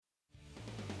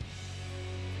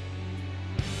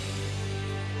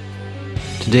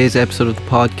Today's episode of the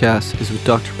podcast is with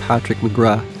Dr. Patrick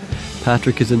McGrath.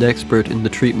 Patrick is an expert in the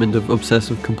treatment of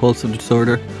obsessive compulsive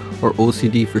disorder, or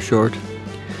OCD for short.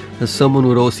 As someone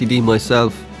with OCD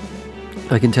myself,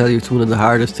 I can tell you it's one of the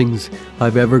hardest things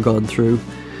I've ever gone through,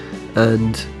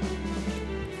 and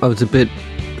I was a bit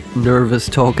nervous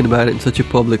talking about it in such a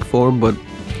public forum, but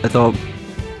I thought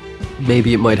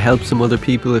maybe it might help some other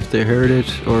people if they heard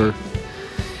it, or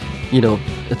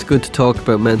it's good to talk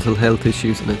about mental health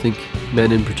issues, and I think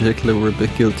men in particular were a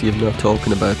bit guilty of not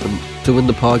talking about them. So in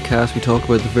the podcast we talk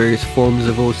about the various forms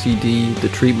of OCD, the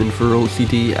treatment for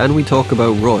OCD, and we talk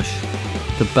about Rush,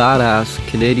 the badass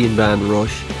Canadian band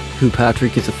Rush, who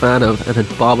Patrick is a fan of and had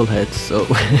bobbleheads, so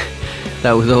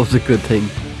that was always a good thing.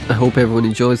 I hope everyone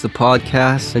enjoys the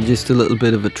podcast, and just a little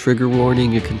bit of a trigger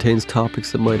warning, it contains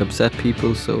topics that might upset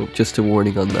people, so just a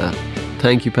warning on that.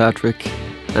 Thank you, Patrick,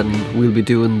 and we'll be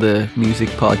doing the music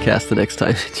podcast the next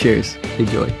time. Cheers,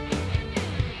 enjoy.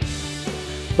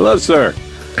 Hello, sir.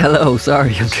 Hello,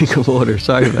 sorry, I'm drinking water,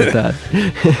 sorry about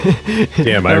that.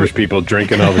 Damn, Irish people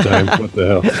drinking all the time, what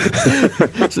the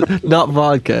hell? Not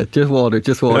vodka, just water.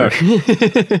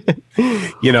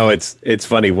 It's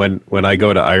funny, when I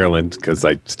go to Ireland, because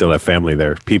I still have family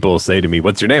there, people say to me,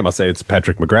 what's your name? I'll say, it's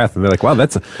Patrick McGrath, and they're like, wow,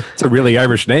 it's a really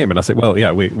Irish name, and I'll say, well,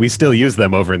 yeah, we still use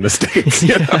them over in the States.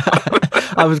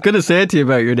 I was going to say to you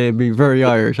about your name being very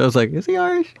Irish. I was like, is he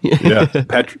Irish? Yeah,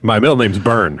 my middle name's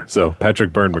Byrne, so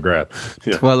Patrick Byrne McGrath.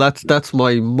 Yeah. Well, that's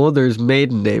my mother's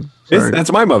maiden name.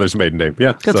 That's my mother's maiden name,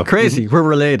 yeah. That's crazy. We're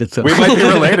related. So. We might be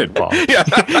related, Paul. Yeah.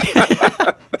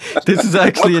 This is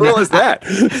actually what cool is that?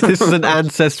 This is an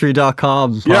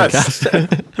Ancestry.com podcast.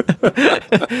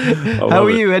 Yes. How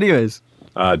are you anyways?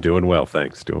 Doing well,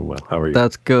 thanks. Doing well. How are you?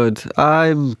 That's good.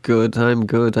 I'm good.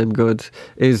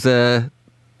 Is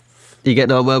you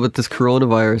getting on well with this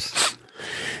coronavirus?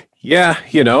 Yeah,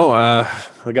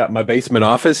 I got my basement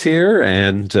office here,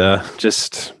 and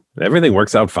just everything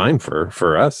works out fine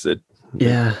for us.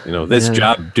 This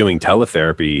job doing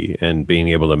teletherapy and being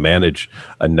able to manage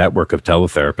a network of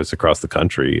teletherapists across the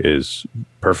country is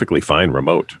perfectly fine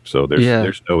remote. So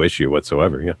there's no issue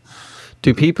whatsoever. Yeah.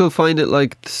 Do people find it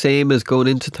like the same as going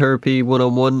into therapy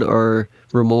one-on-one or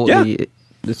remotely? Yeah.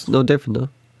 It's no different, though.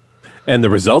 And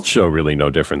the results show really no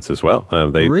difference as well.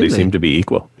 They seem to be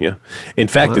equal. Yeah. In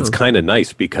fact, It's kind of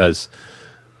nice because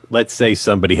let's say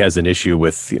somebody has an issue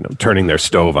with, turning their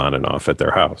stove on and off at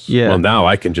their house. Yeah. Well, now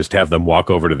I can just have them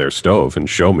walk over to their stove and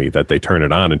show me that they turn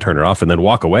it on and turn it off and then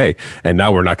walk away. And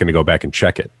now we're not going to go back and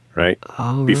check it. Right.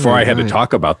 Oh, Before I had to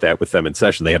talk about that with them in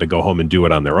session, they had to go home and do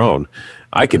it on their own.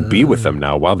 I can be with them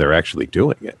now while they're actually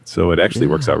doing it. So it actually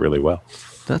works out really well.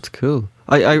 That's cool.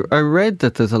 I read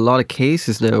that there's a lot of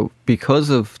cases now because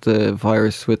of the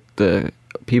virus with the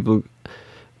people,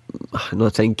 I'm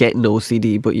not saying getting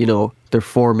OCD, but, they're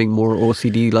forming more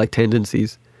OCD-like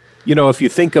tendencies. If you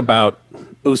think about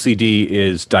OCD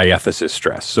is diathesis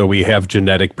stress. So we have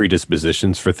genetic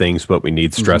predispositions for things, but we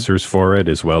need stressors for it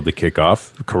as well to kick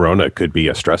off. Corona could be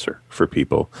a stressor for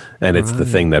people. And it's the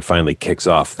thing that finally kicks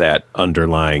off that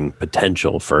underlying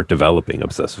potential for developing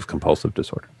obsessive compulsive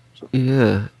disorder. So.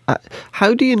 Yeah.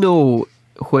 How do you know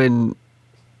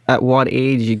at what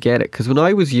age you get it? Because when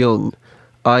I was young,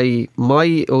 my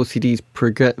OCDs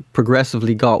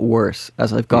progressively got worse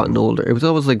as I've gotten older. It was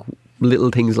always like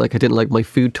little things like I didn't like my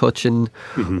food touching,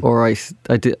 or I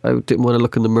didn't want to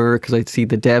look in the mirror because I'd see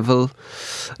the devil.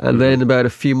 And then about a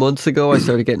few months ago, I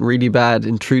started getting really bad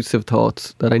intrusive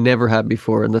thoughts that I never had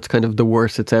before, and that's kind of the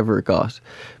worst it's ever got.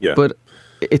 Yeah. But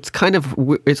it's kind of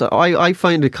I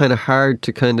find it kind of hard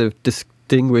to kind of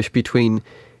distinguish between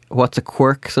what's a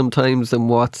quirk sometimes and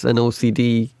what's an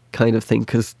OCD kind of thing,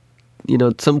 because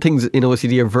some things in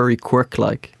OCD are very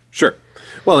quirk-like. Sure.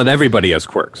 Well, and everybody has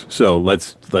quirks. So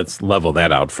let's level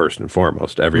that out first and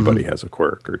foremost. Everybody has a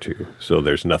quirk or two. So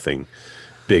there's nothing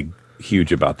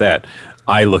huge about that.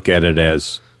 I look at it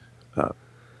as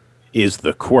is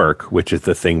the quirk, which is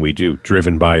the thing we do,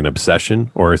 driven by an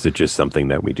obsession, or is it just something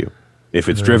that we do? If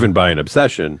it's driven by an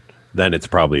obsession, then it's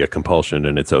probably a compulsion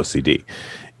and it's OCD.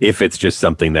 If it's just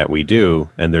something that we do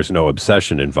and there's no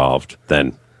obsession involved,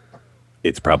 then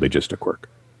it's probably just a quirk.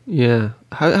 Yeah.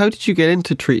 How did you get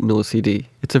into treating OCD?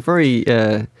 It's a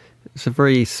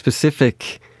very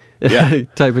specific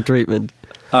type of treatment.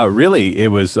 Really, it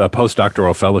was a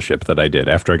postdoctoral fellowship that I did.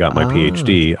 After I got my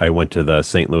PhD, I went to the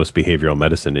St. Louis Behavioral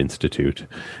Medicine Institute,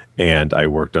 and I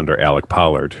worked under Alec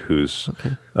Pollard, who's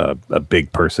a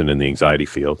big person in the anxiety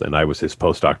field, and I was his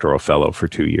postdoctoral fellow for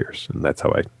 2 years, and that's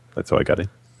how I got in.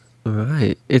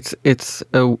 Right.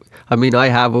 I mean, I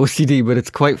have OCD, but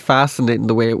it's quite fascinating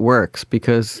the way it works,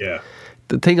 because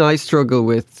the thing I struggle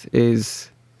with is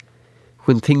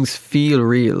when things feel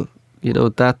real,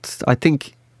 I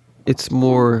think it's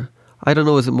more, I don't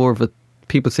know, is it more of a,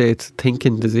 people say it's a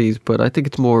thinking disease, but I think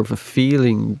it's more of a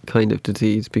feeling kind of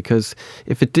disease, because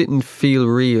if it didn't feel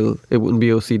real, it wouldn't be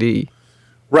OCD.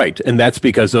 Right. And that's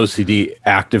because OCD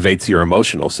activates your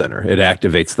emotional center. It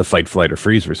activates the fight, flight, or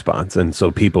freeze response. And so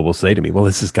people will say to me, well,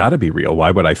 this has got to be real.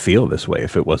 Why would I feel this way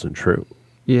if it wasn't true?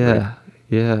 Yeah. Right?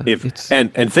 Yeah.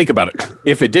 And think about it.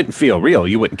 If it didn't feel real,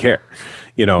 you wouldn't care.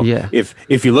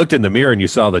 If you looked in the mirror and you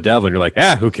saw the devil and you're like,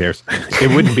 who cares?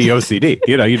 It wouldn't be OCD.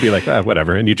 You'd be like,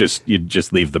 whatever. And you'd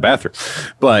just leave the bathroom.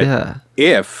 But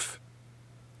if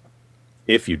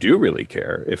you do really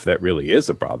care, if that really is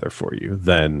a bother for you,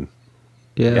 then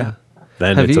then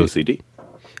it's OCD.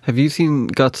 Have you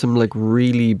got some like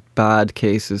really bad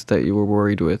cases that you were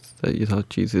worried with, that you thought,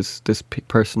 Jesus, this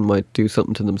person might do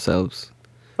something to themselves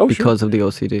because of the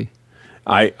OCD?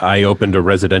 I opened a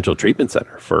residential treatment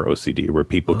center for OCD where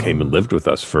people came and lived with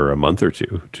us for a month or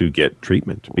two to get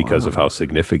treatment because of how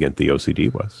significant the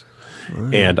OCD was.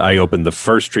 Right. And I opened the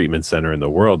first treatment center in the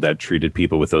world that treated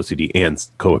people with OCD and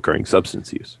co-occurring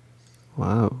substance use.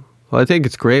 Wow. Well, I think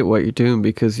it's great what you're doing,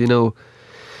 because,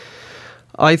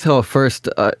 I thought first,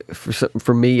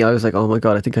 for me, I was like, oh my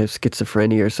God, I think I have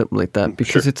schizophrenia or something like that,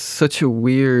 because it's such a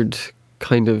weird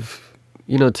kind of,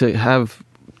 to have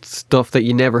stuff that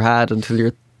you never had until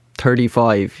you're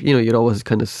 35. You'd always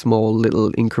kind of small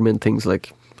little increment things,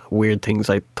 like weird things.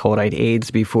 I thought I'd AIDS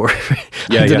before.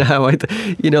 I don't know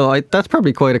how that's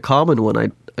probably quite a common one. I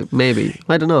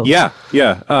don't know. Yeah.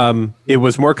 It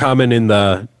was more common in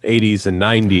the 80s and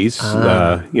 90s,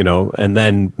 and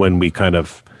then when we kind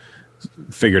of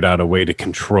figured out a way to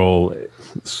control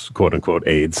quote unquote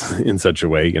AIDS in such a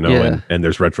way, and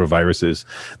there's retroviruses,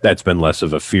 that's been less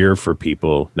of a fear for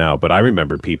people now. But I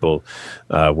remember people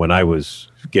when I was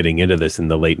getting into this in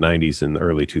the late 90s and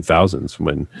early 2000s,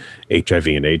 when HIV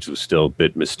and AIDS was still a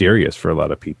bit mysterious for a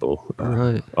lot of people,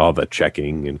 all the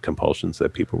checking and compulsions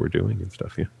that people were doing and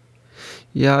stuff.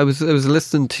 Yeah, I was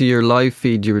listening to your live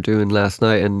feed you were doing last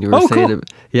night, and you were saying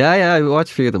cool. I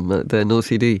watched a few of them, the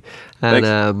OCD,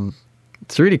 and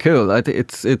it's really cool. I think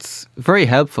it's very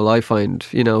helpful, I find.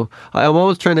 I'm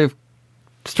always trying to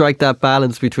strike that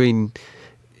balance between,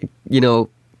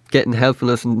 getting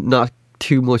helpfulness and not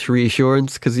too much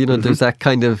reassurance, because there's that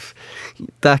kind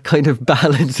of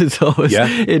balance is always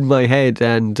in my head.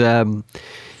 And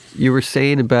you were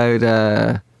saying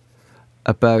about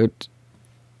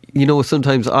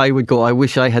sometimes I would go, I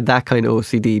wish I had that kind of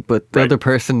OCD, but the other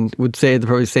person would say the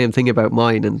probably same thing about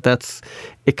mine. And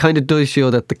it kind of does show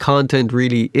that the content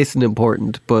really isn't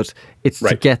important, but it's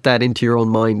to get that into your own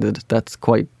mind that's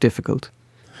quite difficult.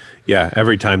 Yeah,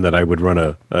 every time that I would run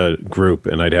a group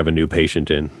and I'd have a new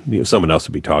patient in, someone else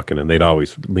would be talking, and they'd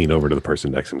always lean over to the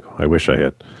person next to them and go, I wish I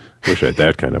had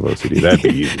that kind of OCD. That'd be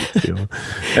easy.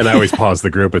 And I always pause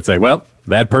the group and say, well,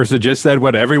 that person just said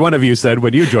what every one of you said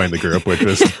when you joined the group, which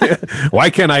was, why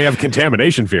can't I have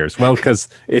contamination fears? Well, because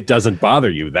it doesn't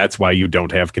bother you. That's why you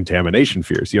don't have contamination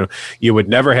fears. You would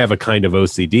never have a kind of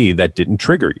OCD that didn't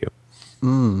trigger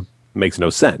you. Makes no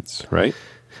sense, right?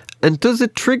 And does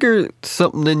it trigger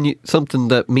something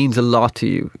that means a lot to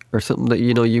you, or something that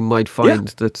you might find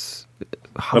that's?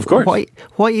 Of course.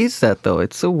 Why is that though?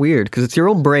 It's so weird, because it's your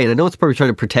own brain. I know it's probably trying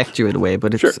to protect you in a way,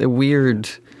 but it's a weird.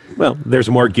 Well, there's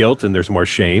more guilt and there's more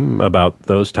shame about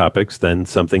those topics than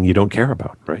something you don't care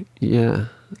about, right? Yeah.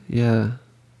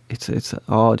 It's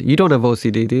odd. You don't have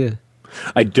OCD, do you?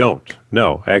 I don't.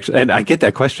 No, actually, and I get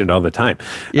that question all the time.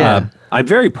 Yeah. I'm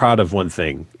very proud of one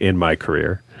thing in my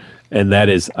career. And that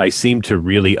is, I seem to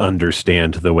really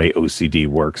understand the way OCD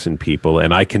works in people,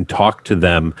 and I can talk to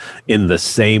them in the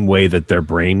same way that their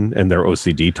brain and their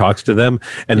OCD talks to them.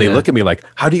 And they look at me like,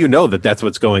 how do you know that that's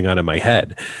what's going on in my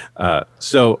head?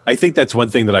 So I think that's one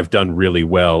thing that I've done really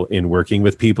well in working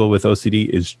with people with OCD,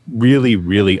 is really,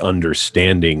 really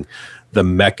understanding the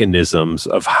mechanisms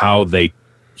of how they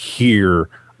hear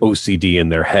OCD in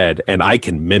their head, and I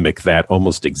can mimic that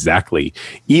almost exactly.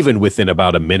 Even within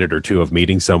about a minute or two of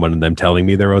meeting someone and them telling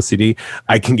me they're OCD,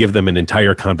 I can give them an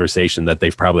entire conversation that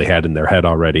they've probably had in their head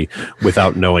already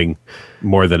without knowing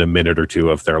more than a minute or two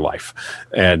of their life.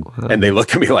 And they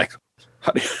look at me like,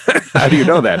 how do you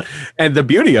know that? And the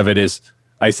beauty of it is,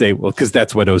 I say, well, because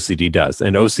that's what OCD does.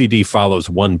 And OCD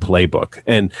follows one playbook.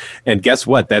 And guess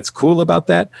what? That's cool about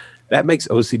that. That makes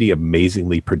OCD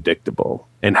amazingly predictable.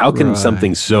 And how can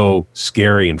something so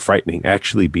scary and frightening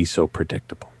actually be so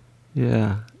predictable?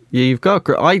 Yeah. Yeah, you've got...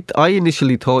 I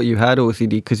initially thought you had OCD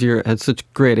because you had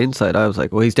such great insight. I was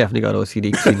like, well, he's definitely got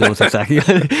OCD because he knows exactly...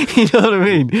 You know what I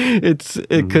mean? It's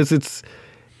because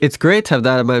it's great to have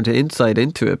that amount of insight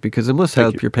into it, because it must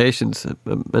help your patients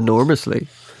enormously.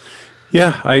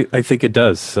 Yeah, I think it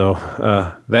does. So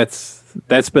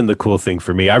that's been the cool thing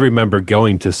for me. I remember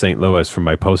going to St. Louis for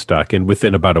my postdoc, and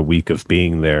within about a week of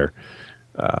being there,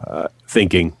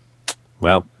 thinking,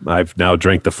 well, I've now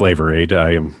drank the Flavor Aid.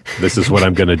 This is what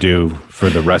I'm going to do for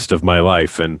the rest of my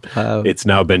life. And it's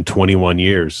now been 21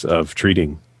 years of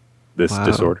treating this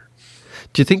disorder.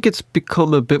 Do you think it's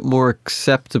become a bit more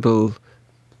acceptable,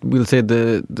 we'll say,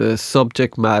 the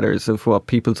subject matters of what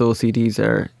people's OCDs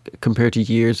are compared to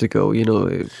years ago? You know,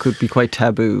 it could be quite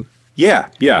taboo. Yeah.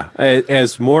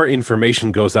 As more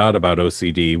information goes out about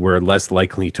OCD, we're less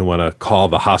likely to want to call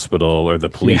the hospital or the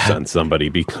police on somebody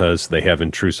because they have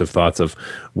intrusive thoughts of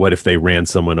what if they ran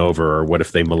someone over, or what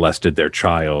if they molested their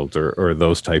child, or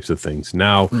those types of things.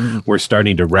 Now we're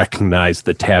starting to recognize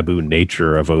the taboo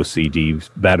nature of OCD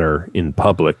better in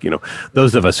public. You know,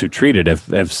 those of us who treat it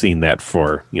have seen that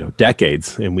for,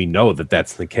 decades, and we know that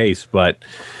that's the case. But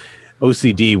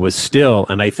OCD was still,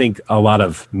 and I think a lot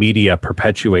of media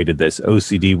perpetuated this,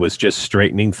 OCD was just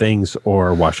straightening things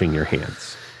or washing your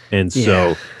hands. And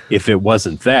so if it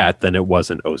wasn't that, then it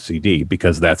wasn't OCD,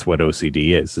 because that's what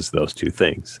OCD is those two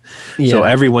things. So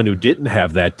everyone who didn't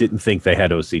have that didn't think they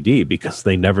had OCD because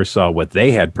they never saw what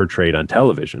they had portrayed on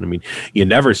television. I mean, you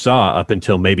never saw up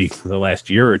until maybe the last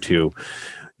year or two,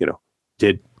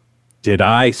 did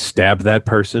I stab that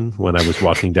person when I was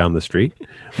walking down the street?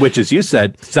 Which, as you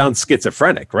said, sounds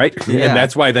schizophrenic, right? Yeah. And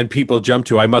that's why then people jump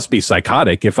to, I must be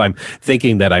psychotic. If I'm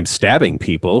thinking that I'm stabbing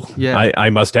people, I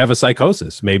must have a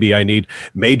psychosis. Maybe I need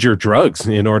major drugs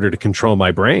in order to control my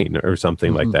brain or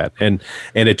something like that. And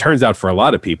it turns out for a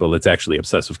lot of people, it's actually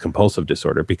obsessive compulsive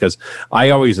disorder, because I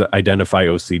always identify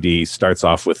OCD starts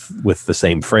off with the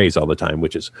same phrase all the time,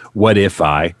 which is, what if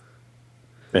I,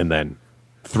 and then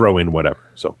throw in whatever.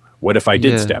 So, what if I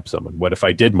did stab someone? What if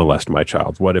I did molest my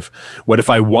child? What if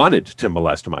I wanted to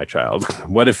molest my child?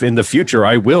 What if in the future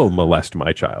I will molest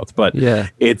my child? But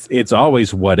it's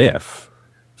always what if,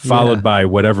 followed by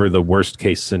whatever the worst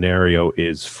case scenario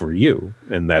is for you.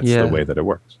 And that's the way that it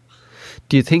works.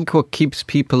 Do you think what keeps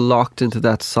people locked into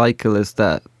that cycle is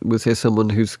that, we'll say, someone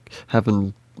who's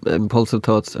having intrusive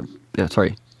thoughts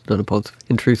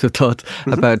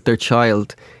about their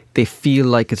child, they feel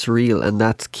like it's real, and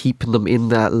that's keeping them in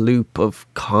that loop of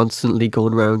constantly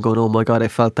going around going, oh my God, I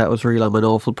felt that was real, I'm an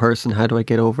awful person, how do I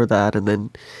get over that? And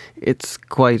then it's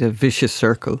quite a vicious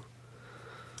circle.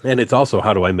 And it's also,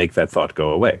 how do I make that thought go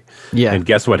away? Yeah. And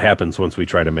guess what happens once we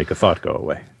try to make a thought go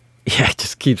away? Yeah, it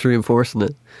just keeps reinforcing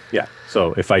it. Yeah.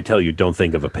 So if I tell you, don't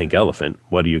think of a pink elephant,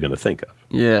 what are you going to think of?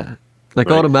 Yeah. Like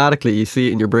automatically you see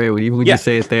it in your brain even when you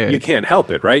say it there. You can't help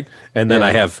it, right? And then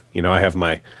I have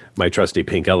my trusty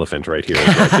pink elephant right here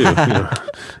as well too.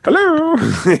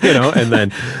 Hello. And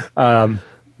then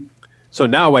so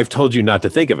now I've told you not to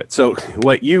think of it. So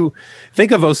what you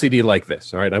think of OCD like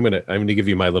this, all right? I'm gonna give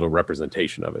you my little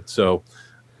representation of it. So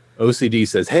OCD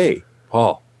says, hey,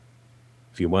 Paul,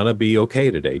 if you want to be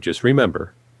okay today, just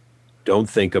remember, don't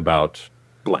think about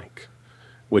blank,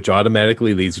 which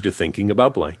automatically leads you to thinking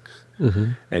about blank.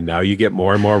 Mm-hmm. And now you get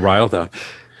more and more riled up.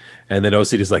 And then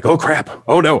OCD is like, oh, crap.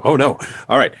 Oh, no.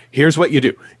 All right, here's what you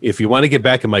do. If you want to get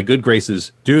back in my good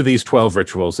graces, do these 12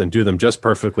 rituals and do them just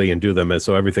perfectly and do them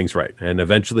so everything's right. And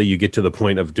eventually you get to the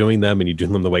point of doing them and you do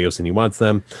them the way OCD wants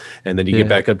them. And then you get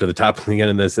back up to the top again,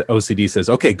 and this OCD says,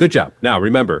 okay, good job. Now,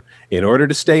 remember, in order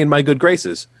to stay in my good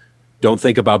graces, don't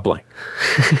think about blank.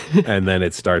 And then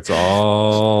it starts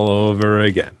all over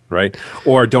again, right?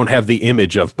 Or don't have the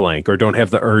image of blank, or don't have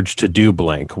the urge to do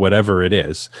blank, whatever it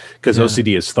is. Because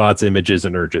OCD is thoughts, images,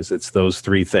 and urges. It's those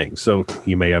three things. So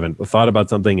you may have a thought about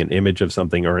something, an image of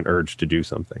something, or an urge to do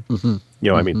something. Mm-hmm.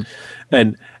 I mean,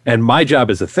 and my job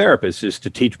as a therapist is to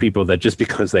teach people that just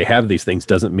because they have these things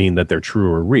doesn't mean that they're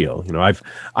true or real.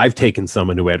 I've taken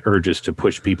someone who had urges to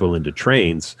push people into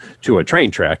trains to a train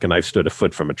track, and I've stood a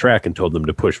foot from a track and told them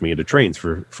to push me into trains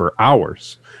for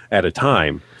hours at a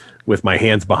time, with my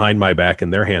hands behind my back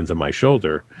and their hands on my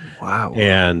shoulder. Wow.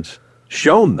 And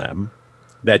shown them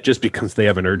that just because they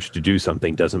have an urge to do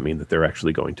something doesn't mean that they're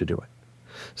actually going to do it.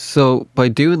 So by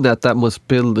doing that must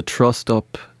build the trust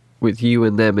up with you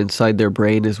and them inside their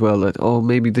brain as well, that, oh,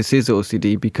 maybe this is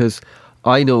OCD, because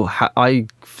I know I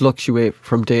fluctuate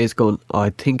from days going, oh, I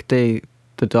think the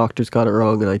doctors got it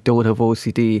wrong and I don't have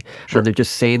OCD. Sure. And they're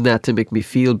just saying that to make me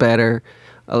feel better.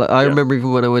 I remember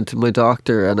even when I went to my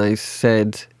doctor and I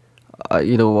said,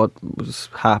 what was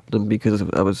happening, because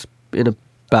I was in a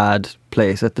bad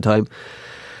place at the time.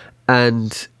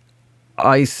 And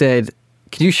I said,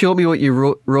 can you show me what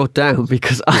you wrote down?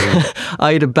 Because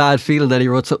I had a bad feeling that he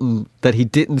wrote something that he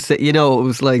didn't say. You know, it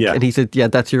was like, and he said, yeah,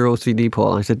 that's your OCD,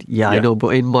 Paul. And I said, yeah, I know,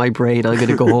 but in my brain, I'm going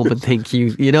to go home and think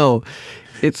you know,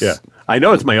 it's... Yeah. I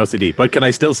know it's my OCD, but can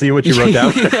I still see what you wrote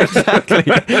down? Exactly.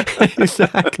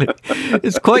 Exactly.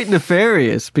 It's quite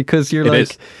nefarious because you're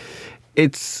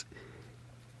it's...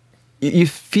 You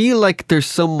feel like there's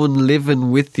someone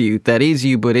living with you that is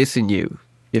you but isn't you,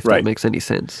 if that makes any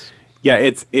sense. Yeah,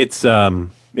 it's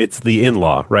the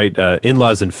in-law, right?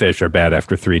 In-laws and fish are bad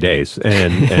after 3 days,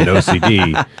 and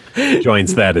OCD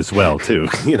joins that as well too.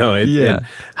 You know, and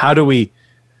how do we?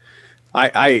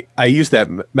 I use that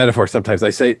metaphor sometimes. I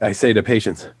say to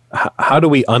patients, how do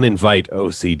we uninvite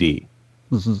OCD?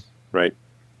 Mm-hmm. Right?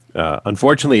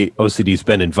 Unfortunately, OCD's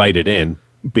been invited in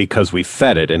because we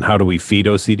fed it. And how do we feed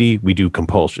OCD? We do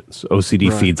compulsions.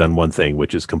 OCD feeds on one thing,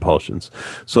 which is compulsions.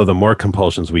 So the more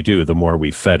compulsions we do, the more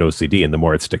we fed OCD and the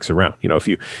more it sticks around. You know, if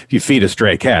you feed a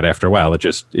stray cat, after a while,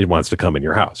 it wants to come in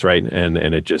your house, right? And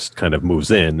it just kind of moves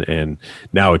in, and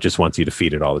now it just wants you to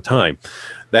feed it all the time.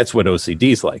 That's what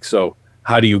OCD is like. So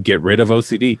how do you get rid of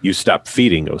OCD? You stop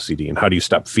feeding OCD. And how do you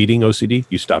stop feeding OCD?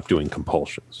 You stop doing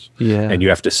compulsions. Yeah. And you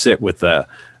have to sit with the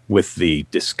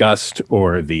disgust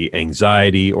or the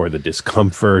anxiety or the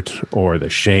discomfort or the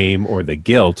shame or the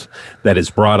guilt that is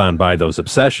brought on by those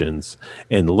obsessions,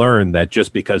 and learn that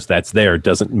just because that's there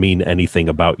doesn't mean anything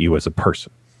about you as a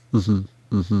person.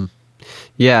 Mm-hmm. Mm-hmm.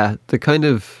 Yeah, the kind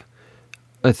of,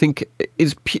 I think,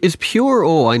 is pure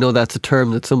O. I know that's a term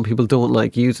that some people don't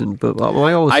like using, but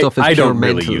my always stuff is I pure don't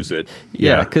mental. really use it.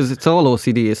 Yeah, because it's all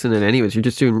OCD, isn't it? Anyways, you're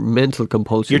just doing mental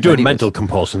compulsions. You're doing mental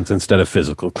compulsions instead of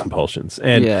physical compulsions.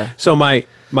 And so my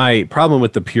problem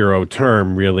with the pure O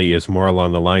term really is more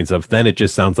along the lines of, then it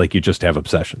just sounds like you just have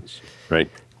obsessions, right?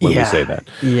 When we say that.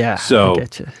 Yeah. So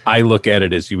I look at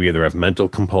it as you either have mental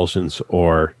compulsions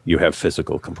or you have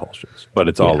physical compulsions, but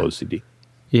it's all OCD.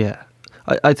 Yeah.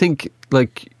 I think,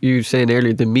 like you were saying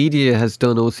earlier, the media has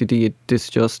done OCD a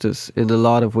disjustice in a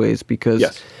lot of ways,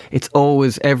 because it's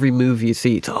always, every movie you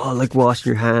see, it's like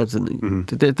washing your hands, and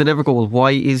they never go, well,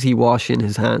 why is he washing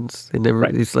his hands? They never.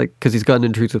 It's like, because he's got an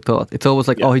intrusive thought. It's always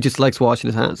like, he just likes washing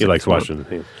his hands. He likes washing his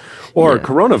hands. Or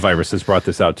coronavirus has brought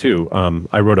this out too.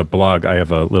 I wrote a blog. I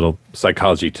have a little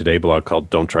Psychology Today blog called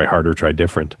 "Don't Try Harder, Try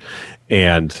Different,"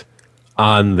 and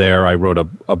on there I wrote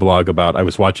a blog about, I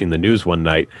was watching the news one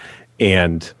night,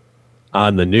 and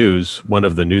on the news, one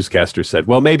of the newscasters said,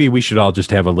 well, maybe we should all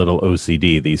just have a little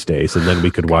OCD these days, and then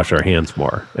we could wash our hands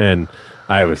more. And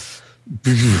I was,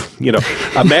 you know,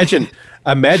 imagine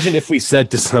if we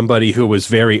said to somebody who was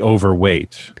very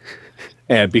overweight,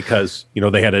 and because, you know,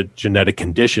 they had a genetic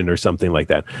condition or something like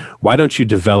that, why don't you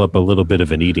develop a little bit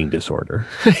of an eating disorder?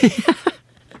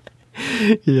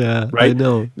 Yeah, right? I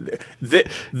know.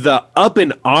 The up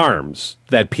in arms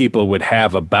that people would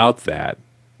have about that,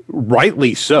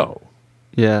 rightly so.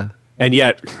 Yeah. And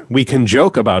yet we can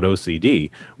joke about OCD,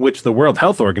 which the World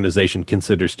Health Organization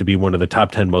considers to be one of the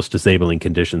top 10 most disabling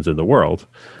conditions in the world.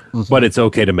 Mm-hmm. But it's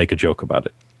okay to make a joke about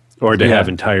it, or to have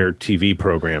entire TV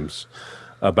programs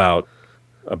about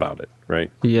it, right?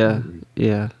 Yeah.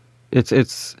 Yeah.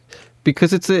 It's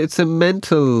because it's a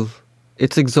mental,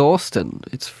 it's exhausting.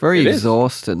 It's very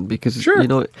exhausting because, you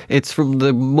know, it's from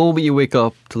the moment you wake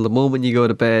up till the moment you go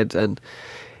to bed, and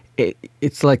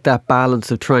it's like that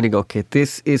balance of trying to go, okay,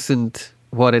 this isn't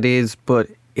what it is, but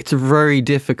it's very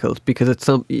difficult because it's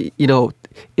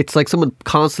it's like someone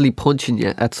constantly punching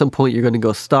you. At some point you're going to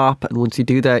go stop, and once you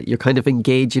do that, you're kind of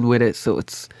engaging with it, so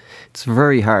it's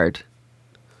very hard.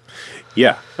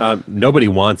 Yeah. Nobody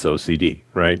wants OCD,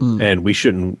 right? And we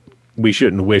shouldn't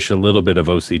wish a little bit of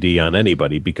OCD on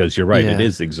anybody, because you're right, it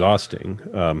is exhausting.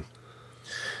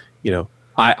 You know,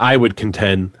 I would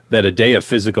contend that a day of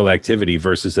physical activity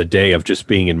versus a day of just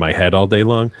being in my head all day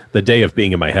long, the day of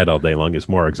being in my head all day long is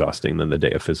more exhausting than the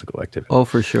day of physical activity. Oh,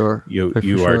 for sure. You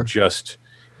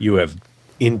have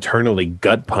internally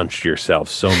gut punched yourself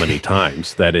so many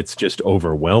times that it's just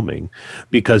overwhelming,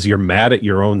 because you're mad at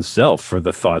your own self for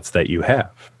the thoughts that you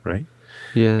have, right?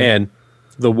 Yeah. And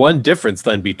the one difference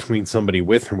then between somebody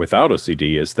with or without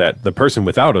OCD is that the person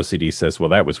without OCD says, well,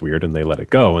 that was weird, and they let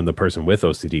it go. And the person with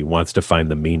OCD wants to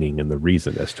find the meaning and the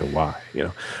reason as to why. You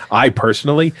know, I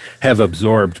personally have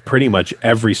absorbed pretty much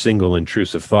every single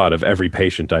intrusive thought of every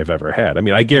patient I've ever had. I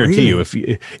mean, I guarantee you,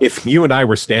 if you and I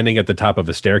were standing at the top of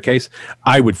a staircase,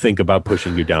 I would think about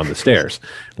pushing you down the stairs.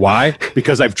 Why?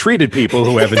 Because I've treated people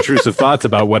who have intrusive thoughts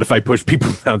about what if I push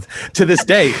people down. To this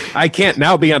day, I can't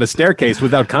now be on a staircase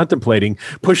without contemplating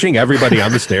pushing everybody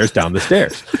on the stairs down the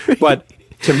stairs. But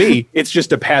to me, it's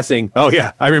just a passing, oh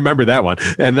yeah, I remember that one.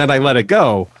 And then I let it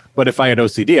go. But if I had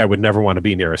OCD, I would never want to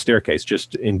be near a staircase,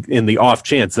 just in the off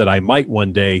chance that I might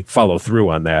one day follow through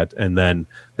on that. And then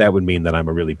that would mean that I'm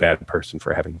a really bad person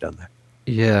for having done that.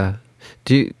 Yeah.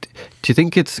 Do you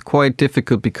think it's quite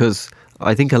difficult, because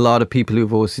I think a lot of people who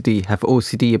have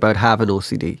OCD about having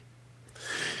OCD?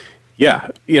 Yeah,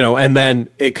 and then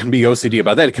it can be OCD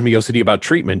about that. It can be OCD about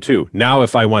treatment too. Now,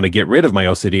 if I want to get rid of my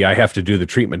OCD, I have to do the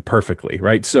treatment perfectly,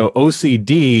 right? So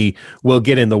OCD will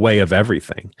get in the way of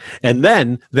everything. And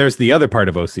then there's the other part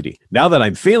of OCD. Now that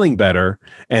I'm feeling better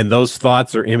and those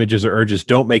thoughts or images or urges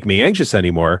don't make me anxious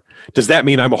anymore, does that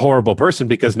mean I'm a horrible person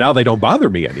because now they don't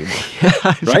bother me anymore?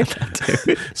 Yeah, right?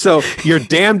 So you're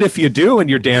damned if you do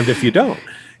and you're damned if you don't.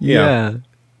 Yeah.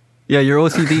 Yeah, your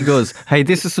OCD goes, hey,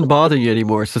 this isn't bothering you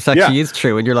anymore. So this actually is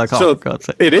true. And you're like, oh, for God's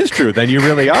sake. It is true. Then you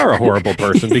really are a horrible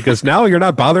person because now you're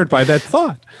not bothered by that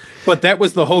thought. But that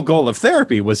was the whole goal of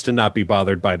therapy, was to not be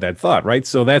bothered by that thought, right?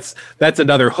 So that's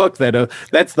another hook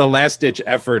that's the last ditch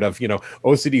effort of,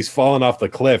 OCD's falling off the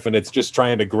cliff and it's just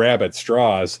trying to grab at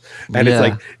straws. And it's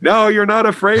like, no, you're not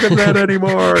afraid of that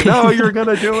anymore. No, you're going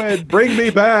to do it. Bring me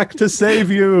back to save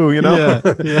you,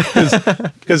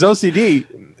 Because OCD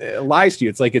lies to you.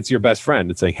 It's like it's your best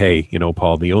friend. It's like, hey,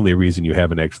 Paul, the only reason you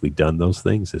haven't actually done those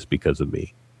things is because of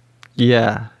me.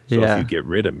 Yeah. So if you get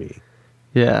rid of me,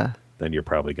 then you're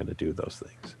probably going to do those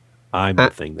things. I'm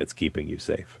the thing that's keeping you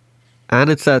safe.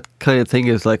 And it's that kind of thing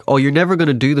is like, oh, you're never going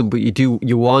to do them, but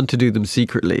you want to do them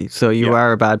secretly. So you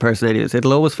are a bad person anyways.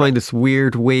 It'll always find this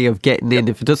weird way of getting in.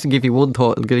 If it doesn't give you one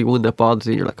thought, it'll give you one that bothers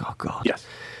you. And you're like, oh God. Yes,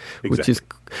 exactly.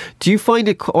 Do you find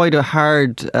it quite a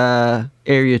hard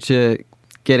area to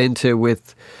get into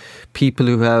with people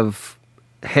who have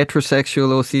heterosexual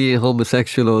OCD and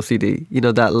homosexual OCD?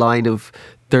 That line of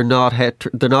they're not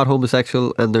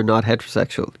homosexual and they're not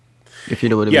heterosexual, if you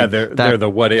know what I mean. Yeah, they're the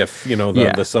what if,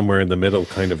 the somewhere in the middle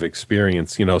kind of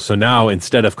experience, So now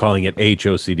instead of calling it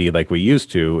HOCD like we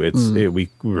used to, we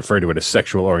refer to it as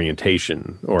sexual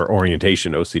orientation or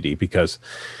orientation OCD because,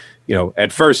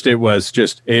 at first it was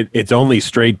just it's only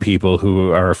straight people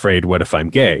who are afraid, what if I'm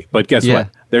gay? But guess what?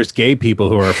 There's gay people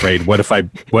who are afraid, what if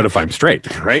I'm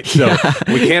straight, right? So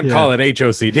we can't call it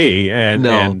HOCD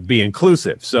and be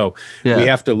inclusive. So we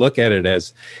have to look at it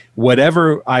as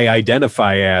whatever I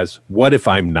identify as, what if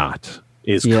I'm not,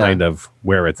 is kind of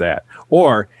where it's at.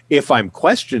 Or if I'm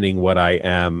questioning what I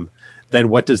am, then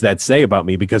what does that say about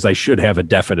me? Because I should have a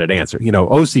definite answer.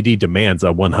 OCD demands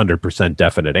a 100%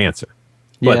 definite answer.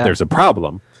 But there's a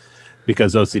problem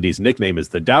because OCD's nickname is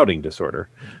the doubting disorder.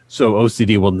 So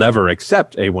OCD will never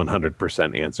accept a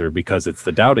 100% answer because it's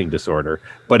the doubting disorder,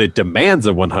 but it demands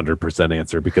a 100%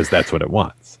 answer because that's what it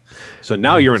wants. So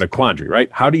now you're in a quandary,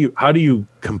 right? How do you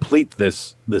complete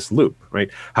this loop, right?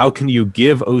 How can you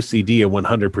give OCD a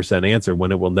 100% answer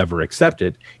when it will never accept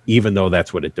it, even though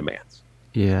that's what it demands?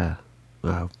 Yeah.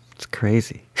 Wow. It's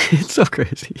crazy. It's so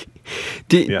crazy.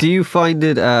 Do you find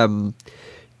it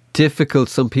difficult,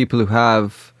 some people who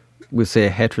have, we'll say, a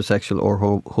heterosexual or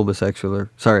homosexual, or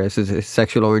sorry, I said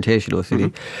sexual orientation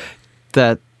OCD,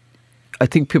 that I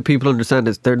think people understand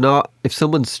is they're not, if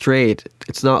someone's straight,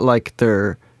 it's not like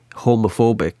they're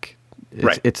homophobic.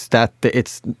 It's that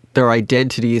it's their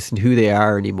identity isn't who they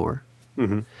are anymore.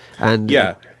 Mm-hmm.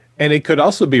 And it could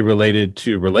also be related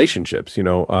to relationships.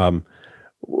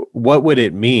 What would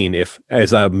it mean if,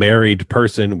 as a married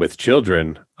person with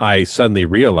children, I suddenly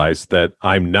realized that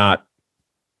I'm not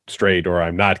straight or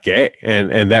I'm not gay?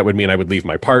 And that would mean I would leave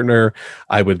my partner,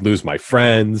 I would lose my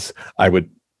friends, I would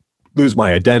lose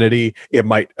my identity. It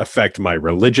might affect my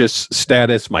religious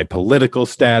status, my political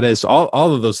status, all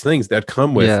of those things that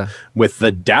come with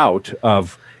the doubt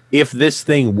of, if this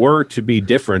thing were to be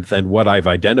different than what I've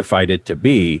identified it to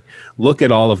be, look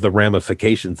at all of the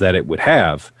ramifications that it would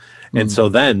have. And so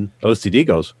then OCD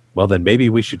goes, well, then maybe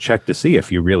we should check to see if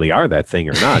you really are that thing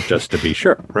or not, just to be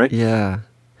sure, right? Yeah.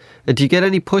 And do you get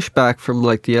any pushback from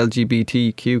like the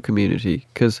LGBTQ community?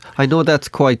 Because I know that's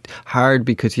quite hard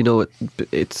because,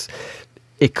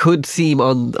 it could seem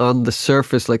on the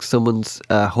surface like someone's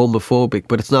homophobic,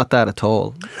 but it's not that at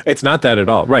all. It's not that at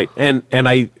all, right? And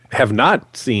I have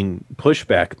not seen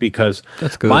pushback because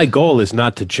my goal is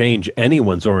not to change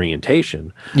anyone's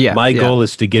orientation. My goal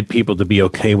is to get people to be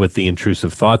okay with the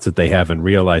intrusive thoughts that they have and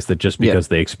realize that just because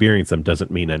they experience them doesn't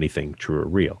mean anything true or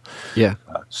real.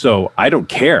 So I don't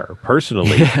care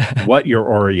personally what your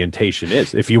orientation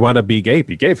is. If you want to be gay,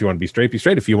 be gay. If you want to be straight, be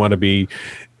straight. If you want to be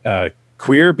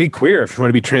queer, be queer. If you want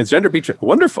to be transgender, be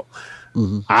wonderful.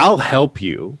 Mm-hmm. I'll help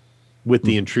you with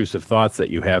the intrusive thoughts that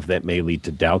you have that may lead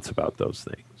to doubts about those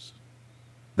things.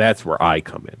 That's where I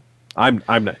come in. I'm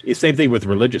not. Same thing with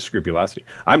religious scrupulosity.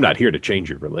 I'm not here to change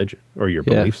your religion or your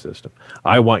belief system.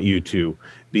 I want you to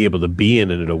be able to be in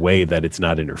it in a way that it's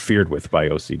not interfered with by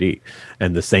OCD.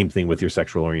 And the same thing with your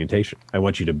sexual orientation. I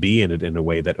want you to be in it in a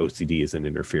way that OCD isn't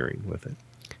interfering with it.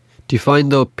 Do you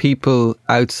find, though, people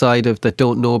outside of that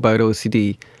don't know about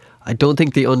OCD, I don't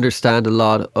think they understand a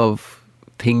lot of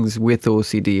things with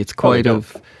OCD. It's quite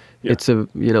it's a,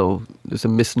 there's a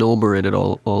misnomer in it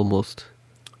almost.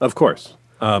 Of course.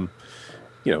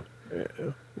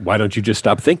 Why don't you just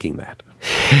stop thinking that?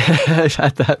 I've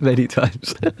had that many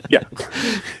times. Yeah.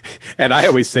 And I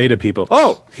always say to people,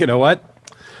 oh, you know what?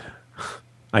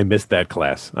 I missed that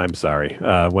class. I'm sorry.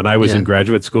 When I was in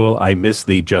graduate school, I missed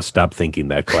the just stop thinking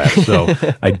that class. So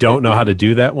I don't know how to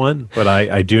do that one, but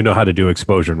I do know how to do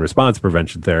exposure and response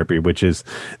prevention therapy, which is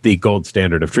the gold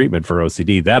standard of treatment for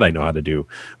OCD. That I know how to do.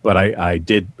 But I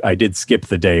did skip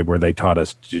the day where they taught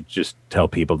us to just tell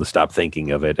people to stop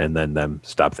thinking of it and then them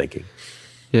stop thinking.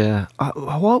 Yeah.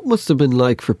 What must have been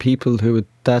like for people who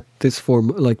had this form,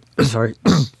 like, sorry,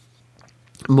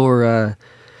 more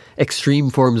extreme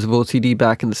forms of OCD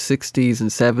back in the 60s and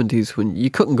 70s when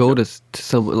you couldn't go to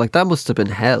someone, like, that must have been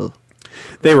hell.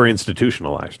 They were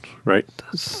institutionalized, right?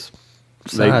 That's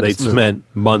sad, they spent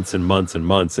months and months and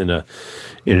months in an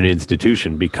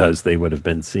institution because they would have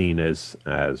been seen as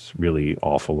really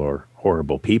awful or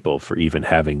horrible people for even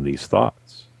having these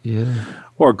thoughts. Yeah.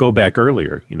 Or go back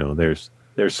earlier, there's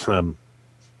some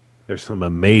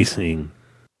amazingly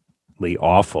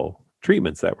awful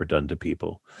treatments that were done to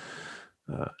people.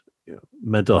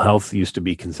 Mental health used to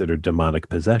be considered demonic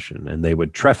possession, and they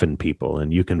would treffen people.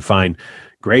 And you can find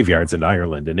graveyards in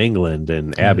Ireland and England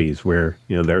and abbeys where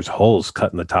there's holes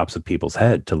cut in the tops of people's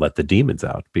head to let the demons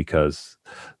out, because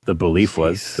the belief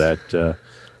was that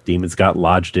demons got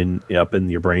lodged up in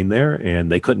your brain there, and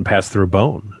they couldn't pass through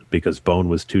bone because bone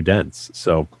was too dense.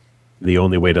 So the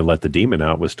only way to let the demon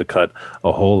out was to cut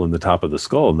a hole in the top of the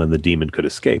skull, and then the demon could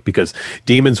escape, because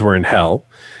demons were in hell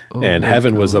and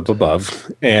heaven was up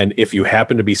above. And if you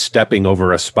happen to be stepping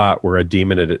over a spot where a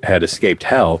demon had escaped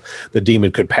hell, the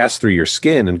demon could pass through your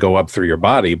skin and go up through your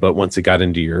body. But once it got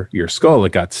into your skull,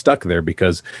 it got stuck there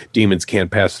because demons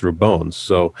can't pass through bones.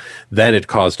 So then it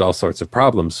caused all sorts of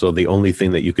problems. So the only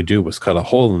thing that you could do was cut a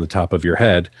hole in the top of your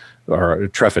head, or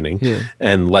trephining,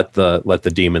 and let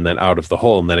the demon then out of the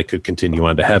hole, and then it could continue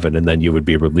on to heaven, and then you would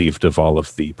be relieved of all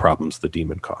of the problems the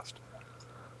demon caused.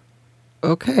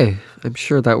 Okay, I'm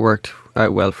sure that worked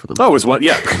out well for them. Oh, it was one.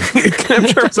 Yeah, I'm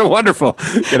sure it's so wonderful.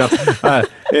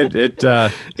 It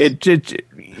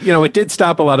did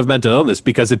stop a lot of mental illness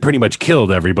because it pretty much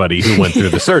killed everybody who went through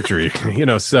the surgery.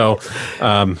 So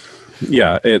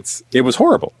it was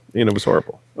horrible. It was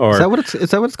horrible. Or is that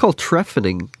what it's called?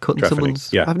 Trephining? Cutting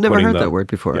someone's. Yeah, I've never heard that word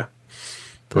before. Yeah,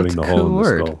 putting the hole in the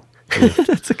skull. Yeah.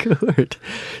 That's a cool word.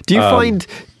 Do you find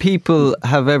people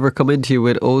have ever come into you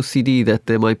with OCD that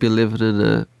they might be living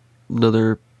in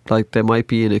another, like they might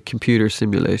be in a computer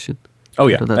simulation? Oh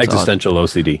yeah, existential odd.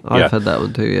 OCD. I've had that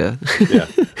one too. Yeah.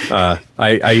 Yeah.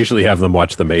 I usually have them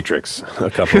watch The Matrix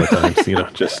a couple of times.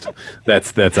 Just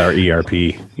that's our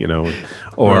ERP.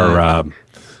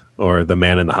 Or The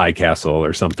Man in the High Castle,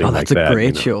 or something like that. That's a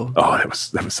great show. Oh, that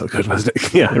was so good, wasn't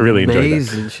it? Yeah, I really enjoyed that.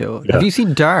 Amazing show. Yeah. Have you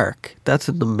seen Dark? That's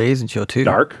an amazing show too.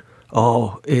 Dark?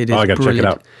 Oh, it is. Oh, I got to check it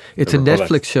out. It's a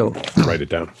Netflix show. Write it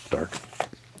down. Dark.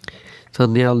 It's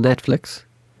on the old Netflix.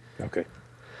 Okay.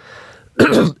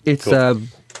 It's cool.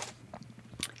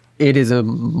 It is a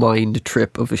mind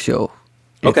trip of a show.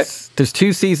 There's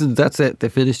 2 seasons. That's it. They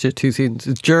finished it. 2 seasons.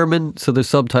 It's German, so there's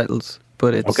subtitles,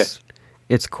 but it's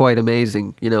quite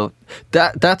amazing.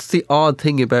 That's the odd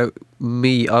thing about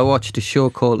me. I watched a show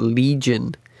called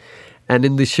Legion, and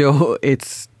in the show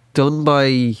it's done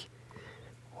by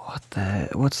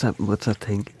what's that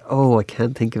thing? Oh, I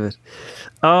can't think of it.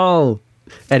 Oh,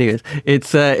 anyways,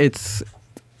 it's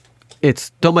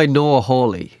done by Noah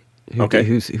Hawley,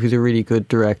 who's a really good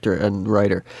director and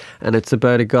writer, and it's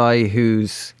about a guy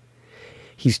he's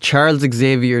Charles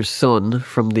Xavier's son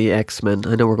from the X-Men.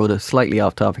 I know we're going to slightly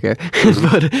off topic here,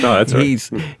 but that's right.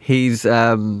 He's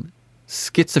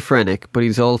schizophrenic, but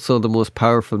he's also the most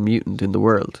powerful mutant in the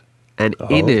world. And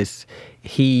in it,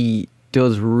 he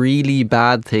does really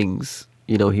bad things.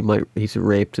 He's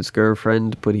raped his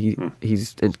girlfriend, but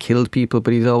he's killed people.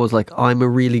 But he's always like, I'm a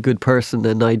really good person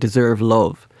and I deserve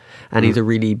love. And he's a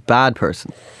really bad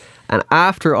person. And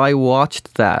after I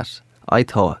watched that, I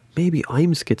thought, maybe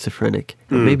I'm schizophrenic,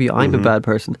 and maybe I'm a bad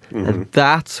person. And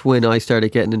that's when I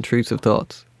started getting intrusive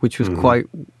thoughts, which was quite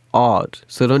odd.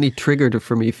 So it only triggered it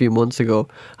for me a few months ago.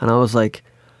 And I was like,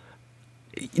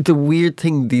 the weird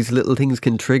thing these little things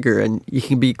can trigger, and you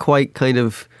can be quite kind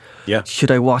of Yeah.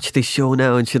 should I watch this show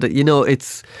now? And should I,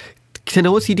 can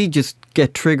OCD just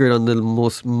get triggered on the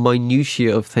most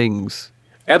minutiae of things?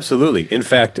 Absolutely. In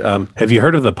fact, have you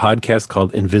heard of the podcast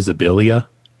called Invisibilia?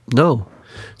 No.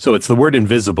 So it's the word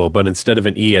invisible, but instead of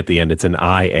an E at the end, it's an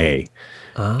IA.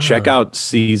 Check out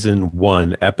season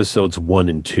 1, episodes 1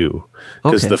 and 2.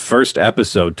 Because the first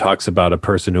episode talks about a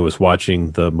person who was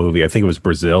watching the movie, I think it was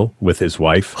Brazil, with his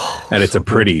wife. And it's a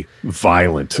pretty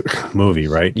violent movie,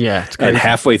 right? Yeah, it's And crazy.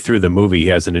 halfway through the movie, he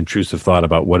has an intrusive thought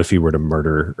about what if he were to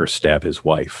murder or stab his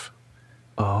wife.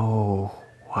 Oh,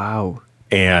 wow.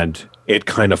 And it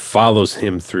kind of follows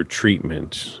him through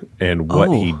treatment and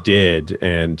what he did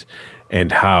and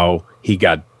how he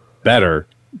got better,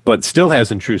 but still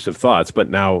has intrusive thoughts, but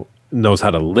now knows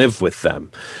how to live with them.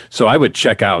 So I would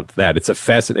check out that. It's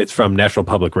it's from National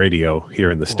Public Radio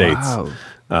here in the States.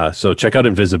 Wow. So check out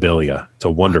Invisibilia. It's a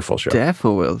wonderful show.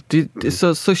 Definitely will.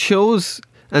 So shows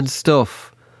and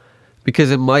stuff,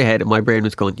 because in my head and my brain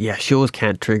was going, yeah, shows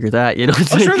can't trigger that.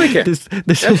 It's Sure they can.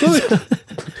 Absolutely.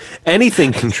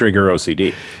 Anything can trigger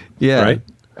OCD. Yeah. Right?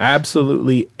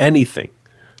 Absolutely anything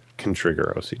can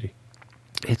trigger OCD.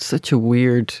 It's such a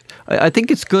weird. I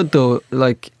think it's good though.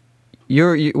 Like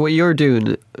what you're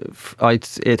doing,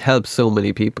 it helps so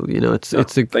many people.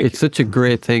 It's such a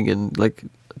great thing, and like,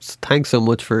 thanks so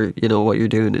much for what you're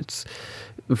doing. It's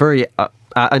very.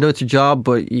 I know it's your job,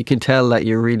 but you can tell that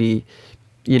you're really,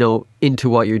 into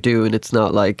what you're doing. It's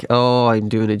not like, oh, I'm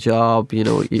doing a job.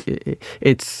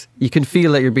 It's, you can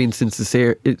feel that you're being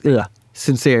sincere.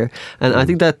 And I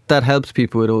think that helps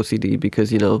people with OCD,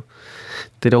 because they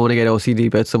don't want to get OCD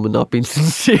about someone not being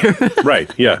sincere.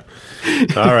 Right. Yeah.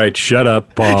 All right. Shut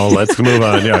up, Paul. Let's move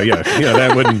on. Yeah.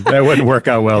 That wouldn't work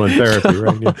out well in therapy,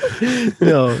 right?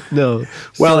 Yeah. No.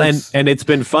 Well, and it's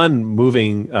been fun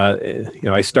moving.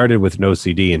 I started with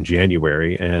NoCD in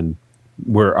January, and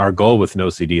our goal with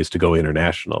NoCD is to go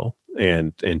international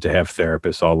and to have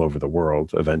therapists all over the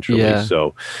world eventually. Yeah.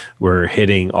 So we're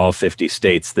hitting all 50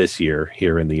 states this year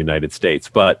here in the United States.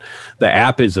 But the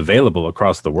app is available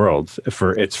across the world.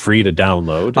 It's free to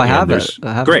download. I have it.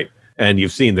 Great. And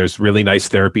you've seen there's really nice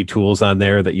therapy tools on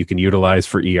there that you can utilize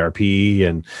for ERP.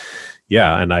 And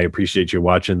and I appreciate you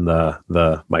watching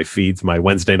my feeds, my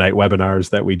Wednesday night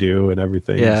webinars that we do and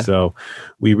everything. Yeah. So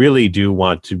we really do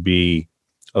want to be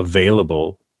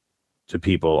available to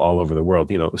people all over the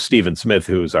world. Stephen Smith,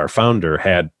 who's our founder,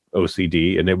 had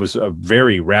OCD, and it was a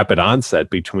very rapid onset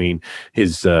between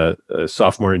his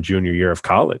sophomore and junior year of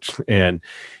college. And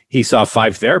he saw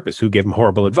 5 therapists who gave him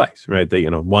horrible advice, right?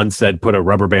 One said, put a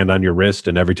rubber band on your wrist,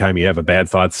 and every time you have a bad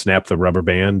thought, snap the rubber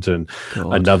band. And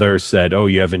another said, oh,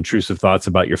 you have intrusive thoughts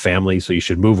about your family, so you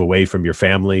should move away from your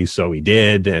family. So he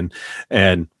did.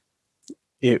 And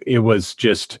it was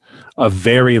just a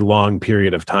very long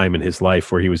period of time in his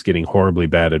life where he was getting horribly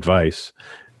bad advice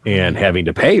and having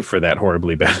to pay for that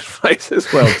horribly bad advice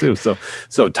as well too.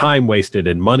 So time wasted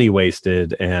and money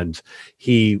wasted. And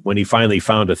when he finally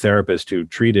found a therapist who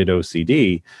treated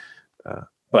OCD,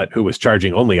 but who was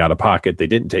charging only out of pocket, they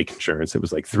didn't take insurance. It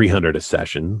was like $300 a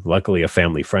session. Luckily, a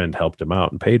family friend helped him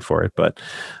out and paid for it. But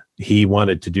he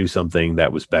wanted to do something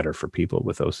that was better for people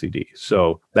with OCD.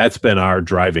 So that's been our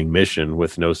driving mission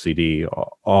with NoCD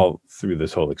all through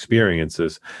this whole experience,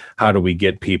 is how do we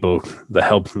get people the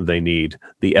help they need,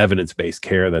 the evidence-based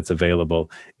care that's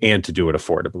available, and to do it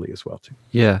affordably as well too.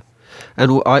 Yeah.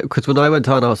 And because when I went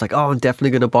on, I was like, oh, I'm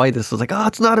definitely going to buy this. I was like, oh,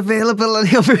 it's not available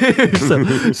over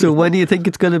here. So when do you think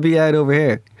it's going to be out over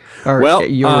here? Or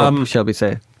Europe, shall we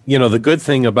say? The good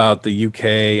thing about the UK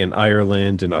and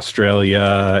Ireland and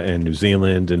Australia and New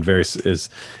Zealand and various is,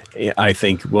 I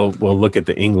think we'll look at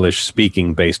the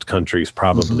English-speaking based countries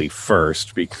probably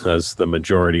first, because the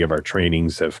majority of our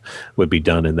trainings would be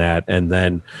done in that. And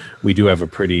then we do have a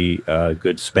pretty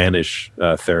good Spanish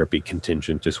therapy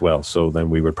contingent as well. So then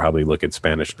we would probably look at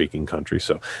Spanish-speaking countries.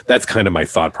 So that's kind of my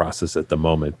thought process at the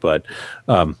moment. But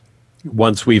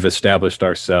once we've established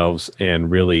ourselves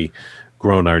and really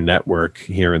grown our network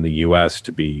here in the U.S.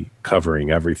 to be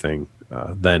covering everything,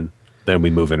 then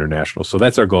we move international. So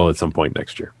that's our goal at some point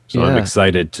next year. So I'm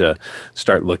excited to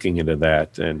start looking into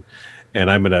that, and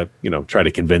I'm going to try to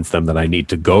convince them that I need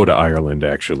to go to Ireland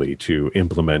actually to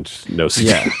implement NoCD.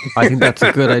 Yeah, I think that's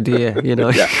a good idea.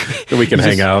 So we can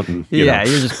hang out and you're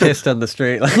just pissed on the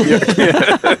street.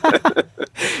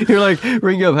 You're like,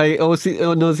 ring up, hey,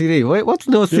 NoCD. Wait, what's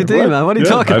NoCD, man? What are you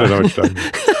talking about? I don't know what you're talking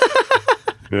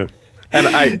about. Yeah. And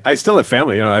I still have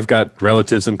family. I've got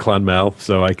relatives in Clonmel,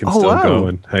 so I can still go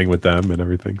and hang with them and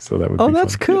everything. So that would be fun.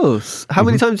 That's cool. Yeah. How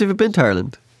many times have you been to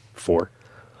Ireland? 4.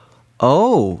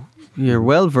 Oh, you're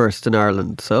well versed in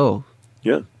Ireland. So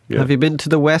yeah. Have you been to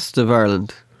the west of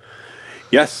Ireland?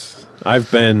 Yes, I've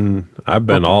been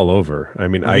all over. I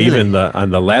mean, I Really? even on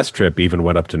the last trip even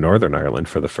went up to Northern Ireland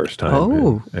for the first time.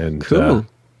 Oh, and cool.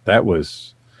 That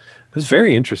was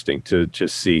very interesting to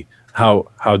just see how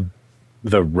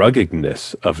the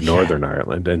ruggedness of Northern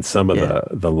Ireland and some of Yeah.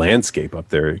 the landscape up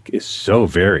there is so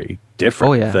very different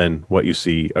Oh, yeah. than what you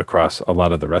see across a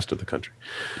lot of the rest of the country.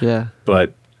 Yeah.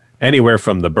 But anywhere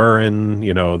from the Burren,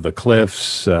 the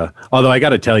cliffs. Although I got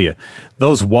to tell you,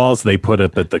 those walls they put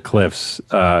up at the cliffs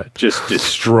just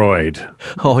destroyed.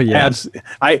 Oh, yeah.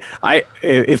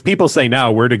 If people say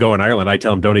now where to go in Ireland, I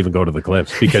tell them don't even go to the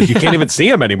cliffs because you can't even see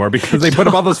them anymore because they put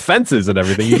up all those fences and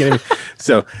everything. You can't even,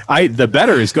 so the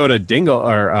better is go to Dingle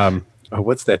or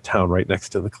what's that town right next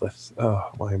to the cliffs? Oh,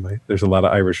 why am I? There's a lot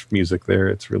of Irish music there.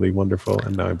 It's really wonderful,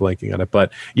 and now I'm blanking on it.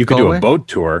 But you can do Galway? a boat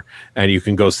tour, and you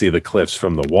can go see the cliffs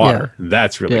from the water. Yeah.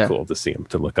 That's really Yeah. cool to see them,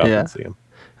 to look up Yeah. and see them.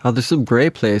 Oh, there's some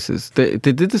great places. They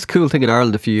did this cool thing in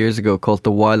Ireland a few years ago called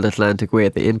the Wild Atlantic Way.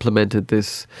 They implemented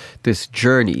this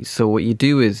journey. So what you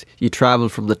do is you travel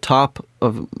from the top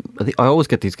of, I always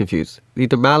get these confused.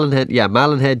 Either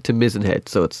Mallinhead to Mizenhead.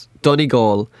 So it's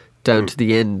Donegal down to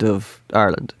the end of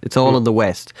Ireland. It's all on the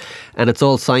west, and it's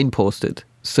all signposted.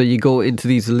 So you go into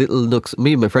these little nooks.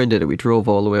 Me and my friend did it. We drove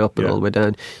all the way up and Yeah. all the way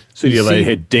down. So you like see-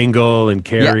 hit Dingle and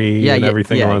Kerry and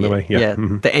everything along the way. Yeah,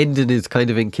 Mhm. the ending is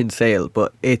kind of in Kinsale,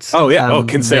 but it's Oh yeah. Oh,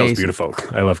 Kinsail's amazing. beautiful.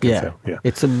 I love Kinsale. Yeah.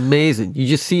 It's amazing. You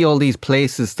just see all these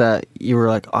places that you were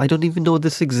like, I don't even know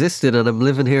this existed, and I'm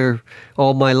living here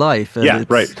all my life. And Yeah, it's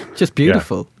right. Just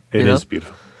beautiful. It you is know?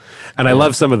 beautiful. And I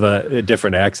love some of the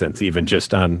different accents, even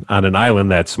just on an island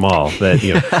that small. That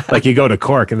like you go to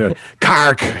Cork and they're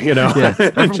Cork, Yeah.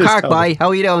 I'm from Just Cork, how- bye. How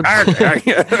are you doing? Cork,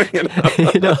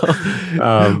 You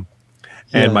know?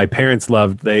 And my parents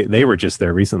loved. They were just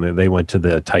there recently. They went to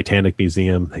the Titanic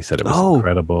Museum. They said it was Oh,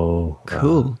 incredible.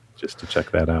 cool. Just to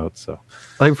check that out. So.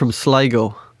 I'm from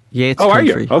Sligo, Yates Oh, are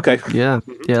you? country. Okay. Yeah,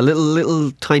 yeah. A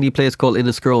little tiny place called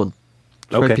Inniscrone.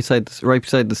 It's Okay. right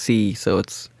beside the sea, so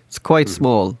it's quite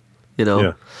small.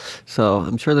 Yeah. So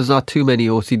I'm sure there's not too many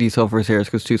OCD sufferers here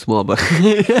because it's too small, but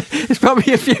there's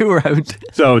probably a few around.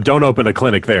 So don't open a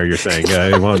clinic there. You're saying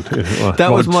it won't.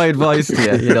 That was my advice to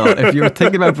you. If you were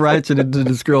thinking about branching into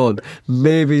the Scrone,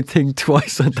 maybe think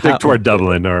twice on that. Stick one. toward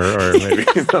Dublin or maybe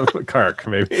Cork,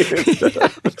 maybe.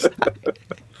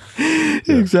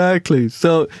 Exactly.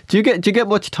 So do you get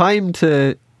much time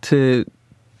to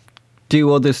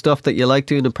do other stuff that you like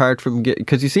doing apart from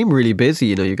because you seem really busy?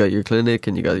 You got your clinic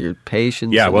and you got your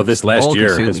patients. Yeah, and well, this it's last all year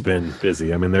consuming. has been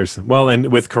busy. I mean, and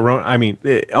with Corona, I mean,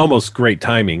 almost great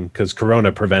timing because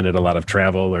Corona prevented a lot of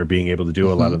travel or being able to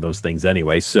do a lot of those things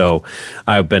anyway. So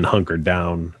I've been hunkered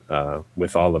down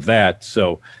with all of that.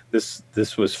 So this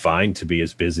was fine to be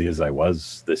as busy as I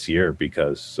was this year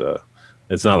because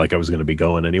it's not like I was going to be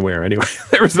going anywhere anyway.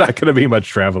 There was not going to be much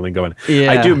traveling going.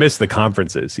 Yeah. I do miss the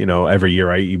conferences. Every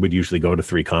year I would usually go to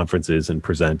 3 conferences and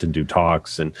present and do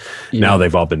talks. And now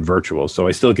they've all been virtual. So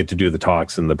I still get to do the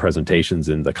talks and the presentations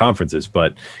and the conferences,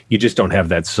 but you just don't have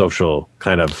that social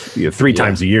kind of 3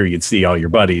 times a year. You'd see all your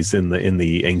buddies in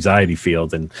the anxiety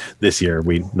field. And this year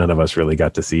none of us really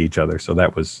got to see each other. So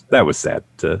that was sad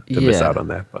to miss Yeah. out on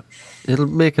that. But It'll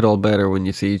make it all better when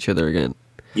you see each other again.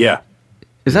 yeah.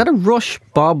 Is that a Rush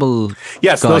Bobble?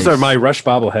 Yes, guys? those are my Rush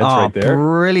bobbleheads Oh, right there.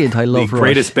 brilliant. I The love Rush.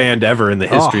 greatest band ever in the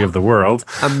history Oh, of the world.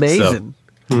 Amazing.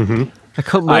 So, I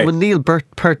couldn't, when Neil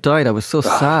Peart died, I was so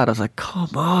sad. I was like,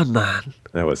 come on, man.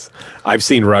 I've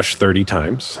seen Rush 30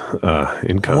 times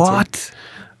in concert. What?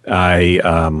 I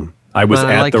was Man,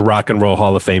 I at like- the Rock and Roll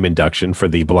Hall of Fame induction for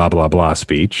the blah blah blah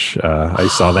speech. I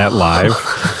saw that live.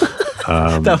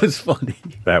 That was funny.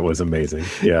 That was amazing.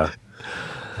 Yeah.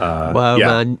 Wow, yeah.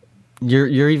 man.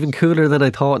 You're even cooler than I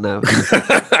thought now.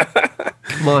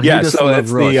 Come on, Yeah, who doesn't so love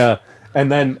that's Rush?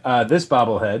 and then this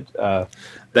bobblehead,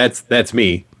 that's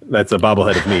me. That's a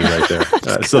bobblehead of me right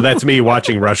there. So that's me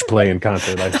watching Rush play in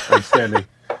concert. I'm standing,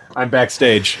 I'm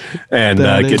backstage, and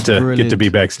That get is to brilliant. be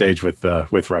backstage with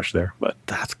Rush there. But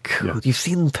That's cool. You've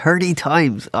seen them 30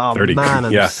 times. Oh, 30, man,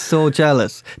 I'm yeah. so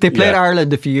jealous. They played Yeah.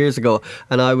 Ireland a few years ago,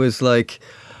 and I was like,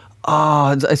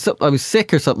 I was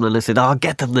sick or something, and I said, I'll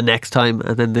get them the next time.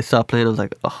 And then they stopped playing. I was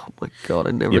like, oh my God,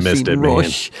 I never You missed seen it, man.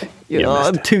 Rush. You missed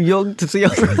I'm it. too young to see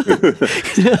Ireland.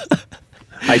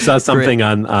 I saw something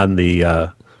on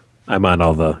the I'm on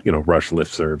all the Rush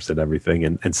listservs and everything,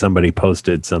 and somebody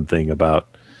posted something about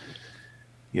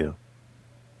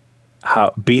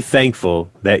how be thankful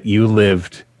that you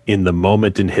lived in the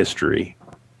moment in history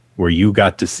where you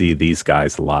got to see these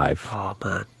guys live. Oh,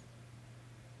 man.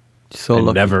 So And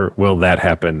lucky. never will that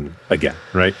happen again,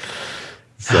 right?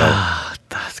 So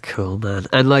That's cool, man.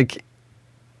 And like,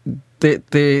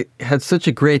 they had such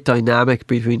a great dynamic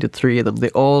between the three of them. They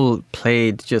all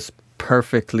played just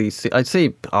perfectly. I'd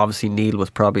say obviously Neil was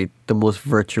probably the most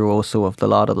virtuoso of the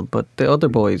lot of them, but the other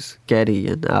boys, Geddy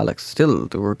and Alex, still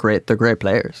they were great. They're great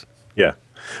players. Yeah.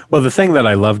 Well, the thing that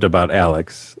I loved about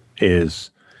Alex is,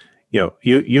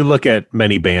 you look at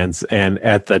many bands, and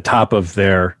at the top of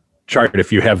their chart,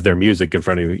 if you have their music in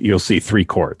front of you, you'll see 3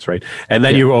 chords, right? And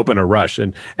then you open a Rush,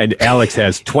 and Alex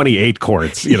has 28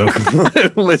 chords,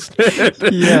 listed.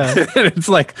 Yeah. And it's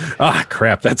like,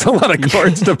 crap, that's a lot of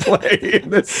chords to play in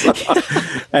this song.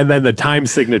 And then the time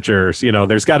signatures,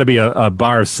 there's got to be a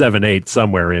bar of 7/8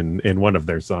 somewhere in one of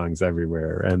their songs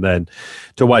everywhere. And then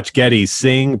to watch Geddy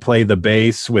sing, play the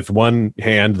bass with one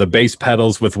hand, the bass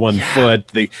pedals with one foot,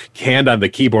 the hand on the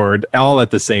keyboard, all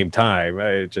at the same time.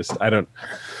 I don't.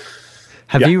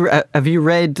 Have you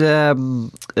read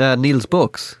Neil's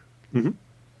books? Mm-hmm.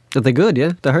 Are they good?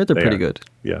 Yeah, I heard they're pretty good.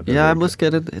 Yeah, yeah. I must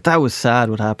get it. That was sad.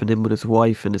 What happened to him with his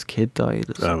wife and his kid dying.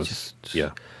 That was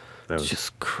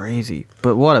just crazy.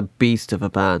 But what a beast of a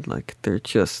band! Like they're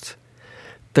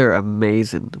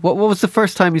amazing. What was the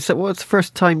first time you saw? What was the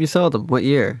first time you saw them? What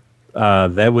year?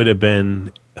 That would have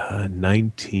been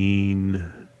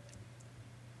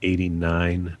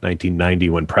 1989, 1990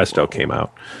 when Presto came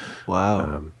out.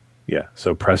 Wow. Yeah,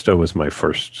 so Presto was my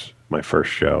first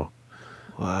show.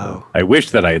 Wow. I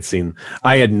wish that I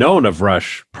had known of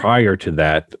Rush prior to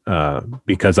that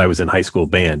because I was in high school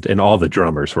band and all the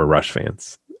drummers were Rush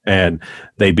fans. And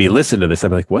they'd be listening to this.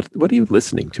 I'd be like, what are you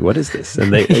listening to? What is this?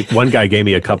 And one guy gave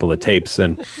me a couple of tapes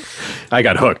and I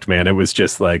got hooked, man. It was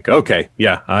just like, okay,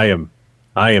 yeah, I am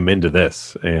into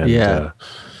this. And yeah.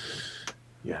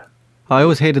 I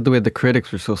always hated the way the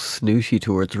critics were so snooshy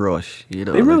towards Rush. They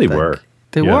really were.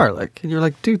 They were and you're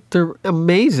like, dude, they're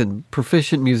amazing,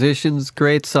 proficient musicians,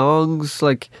 great songs.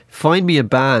 Like, find me a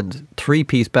band,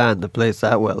 3-piece band that plays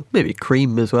that well. Maybe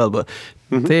Cream as well, but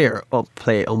they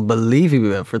play unbelievably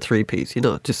well for 3-piece.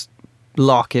 Just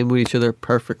lock in with each other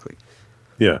perfectly.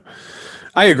 Yeah,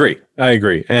 I agree.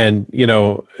 And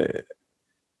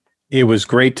it was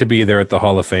great to be there at the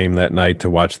Hall of Fame that night to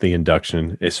watch the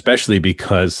induction, especially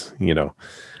because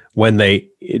when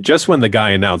the guy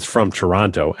announced from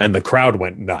Toronto and the crowd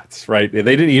went nuts, right? He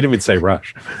didn't even say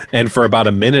Rush. And for about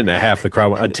a minute and a half, the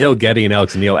crowd until Geddy and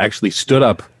Alex and Neil actually stood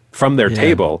up from their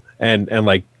table and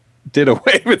like did a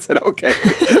wave and said, okay,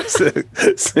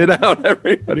 sit down,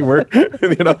 everybody.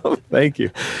 Thank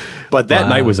you. But that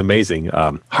night was amazing.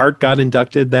 Heart got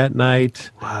inducted that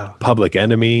night. Wow. Public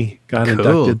Enemy got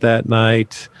inducted that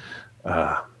night.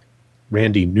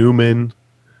 Randy Newman.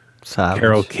 Savage.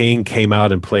 Carole King came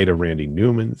out and played a Randy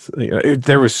Newman's.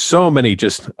 There was so many.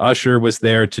 Just Usher was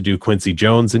there to do Quincy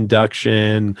Jones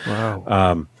induction.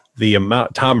 Wow.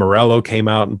 Tom Morello came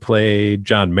out and played.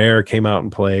 John Mayer came out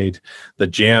and played. The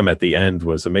jam at the end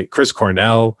was amazing. Chris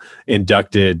Cornell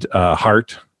inducted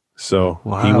Heart, so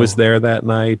he was there that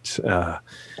night.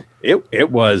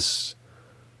 It was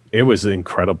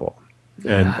incredible.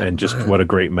 And just what a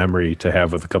great memory to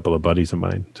have with a couple of buddies of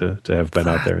mine to have been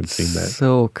out there and seen that.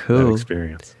 So cool. That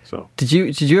experience. So did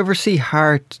you ever see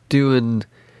Hart doing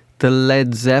the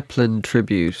Led Zeppelin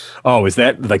tribute? Oh, is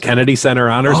that the Kennedy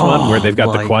Center Honors one where they've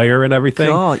got the choir and everything?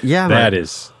 God, yeah,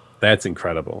 that's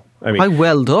incredible. I mean, I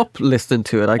welled up listening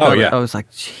to it. I was like,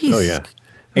 jeez. Oh yeah.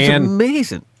 It's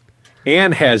amazing.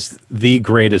 Anne has the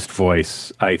greatest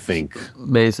voice, I think.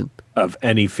 Amazing. Of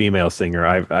any female singer.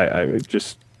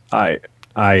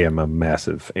 I am a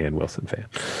massive Ann Wilson fan.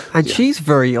 And she's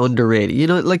very underrated.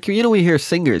 We hear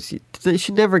singers,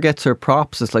 she never gets her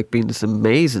props as like being this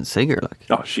amazing singer. Like,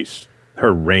 oh,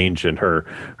 her range and her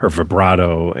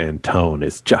vibrato and tone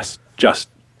is just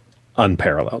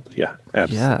unparalleled. Yeah,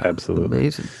 absolutely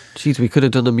amazing. Jeez, we could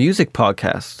have done a music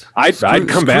podcast. I'd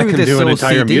come back and do an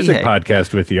entire music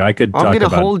podcast with you. I could. I'm going to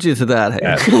hold you to that.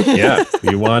 Hey. Yeah,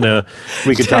 you wanna?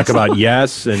 We could talk about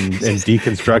Yes and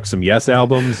deconstruct some Yes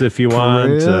albums if you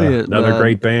want. Another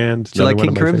great band. Do you like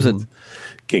King Crimson?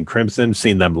 King Crimson,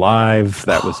 seen them live.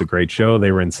 That was a great show.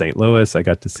 They were in St. Louis. I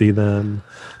got to see them.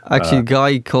 Actually, a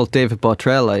guy called David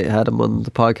Bottrell, I had him on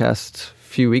the podcast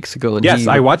few weeks ago. And yes,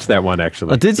 I watched that one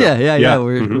actually. Oh, did you? Yeah.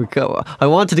 I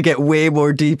wanted to get way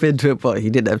more deep into it, but he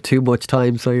didn't have too much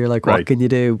time. So you're like, what can you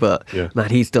do? But man,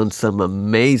 he's done some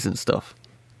amazing stuff,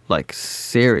 like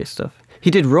serious stuff. He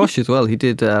did Rush as well. He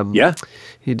did.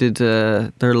 He did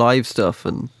their live stuff,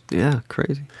 and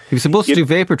crazy. He was supposed to do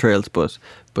Vapor Trails, but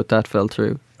that fell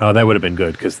through. Oh, that would have been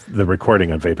good because the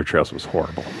recording on Vapor Trails was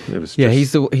horrible. It was. Yeah,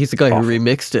 he's the guy who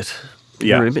remixed it.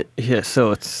 Yeah,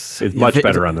 so it's much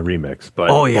better on the remix. But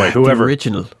the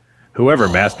original. Whoever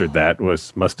mastered that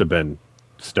must have been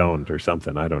stoned or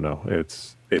something. I don't know.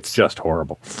 It's just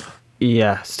horrible.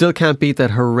 Yeah, still can't beat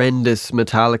that horrendous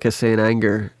Metallica Saint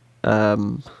Anger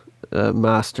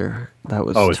master. That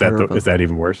was terrible. Is that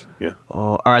even worse? Yeah.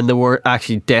 Oh, and the word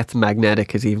actually Death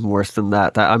Magnetic is even worse than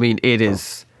that. I mean, it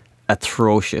is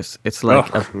atrocious. It's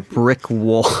like a brick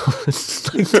wall.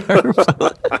 It's like terrible.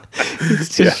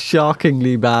 It's just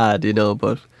shockingly bad,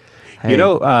 but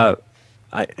hey.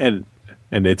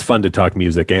 And it's fun to talk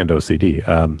music and OCD.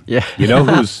 Yeah.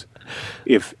 Who's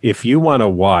if you want to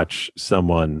watch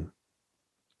someone,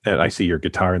 and I see your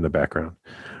guitar in the background,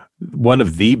 one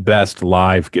of the best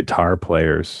live guitar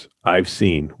players I've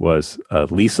seen was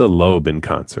Lisa Loeb in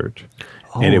concert.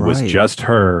 And it was just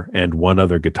her and one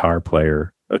other guitar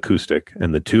player, acoustic,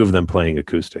 and the two of them playing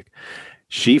acoustic.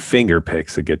 She finger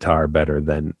picks a guitar better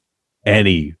than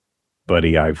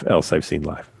anybody else I've seen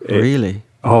live. Really?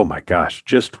 Oh my gosh.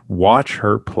 Just watch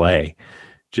her play.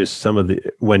 Just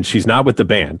when she's not with the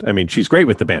band. I mean, she's great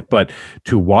with the band, but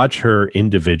to watch her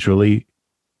individually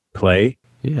play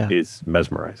is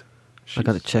mesmerizing. I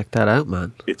got to check that out,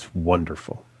 man. It's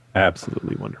wonderful.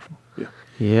 Absolutely wonderful. Yeah.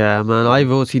 Yeah, man. I have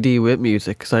OCD with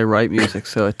music because I write music,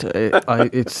 so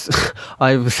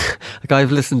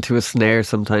I've listened to a snare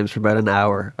sometimes for about an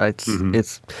hour.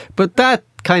 But that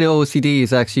kind of OCD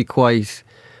is actually quite.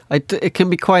 It can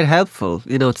be quite helpful.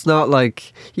 It's not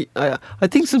like I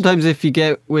think sometimes if you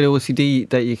get with OCD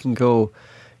that you can go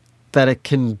that it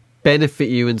can benefit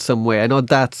you in some way. I know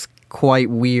that's quite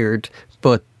weird,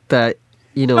 but that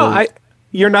No,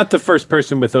 you're not the first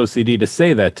person with OCD to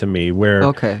say that to me.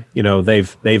 Where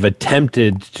they've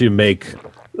attempted to make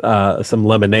some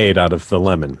lemonade out of the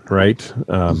lemon, right?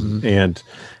 And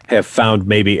have found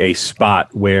maybe a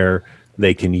spot where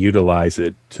they can utilize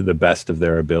it to the best of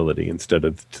their ability instead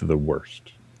of to the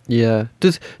worst. Yeah.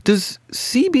 Does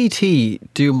CBT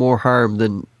do more harm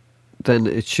than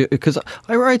it should? Because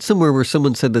I read somewhere where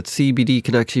someone said that CBD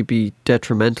can actually be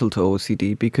detrimental to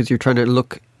OCD because you're trying to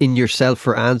look in yourself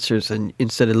for answers and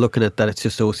instead of looking at that it's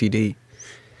just OCD.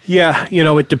 Yeah,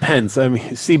 it depends. I mean,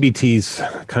 CBT's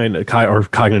or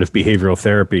cognitive behavioral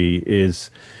therapy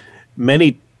is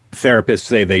many therapists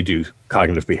say they do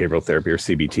cognitive behavioral therapy or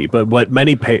CBT, but what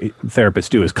many therapists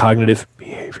do is cognitive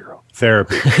behavioral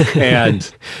therapy.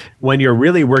 And when you're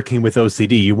really working with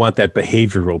OCD, you want that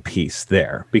behavioral piece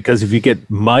there, because if you get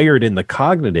mired in the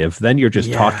cognitive, then you're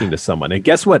just talking to someone. And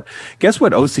guess what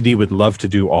OCD would love to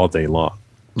do all day long?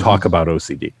 Talk about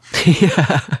OCD.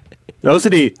 Yeah.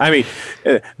 OCD, I mean,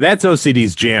 that's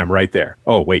OCD's jam right there.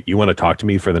 Oh, wait, you want to talk to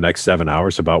me for the next 7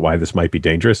 hours about why this might be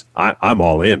dangerous? I'm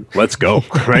all in. Let's go,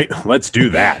 right? Let's do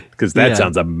that, because that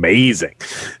sounds amazing.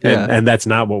 And that's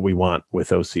not what we want with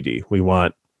OCD. We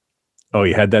want, oh,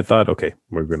 you had that thought? Okay,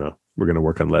 we're gonna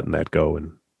work on letting that go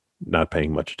and not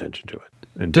paying much attention to it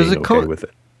and being okay with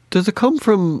it. Does it come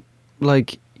from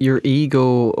like your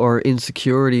ego or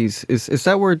insecurities? Is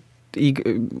that where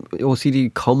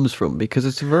OCD comes from? Because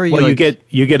it's very you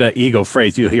get an ego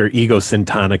phrase. You hear ego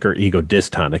syntonic or ego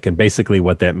dystonic, and basically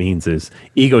what that means is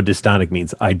ego dystonic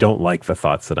means I don't like the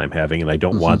thoughts that I'm having and I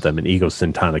don't want them, and ego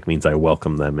syntonic means I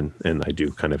welcome them and I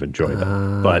do kind of enjoy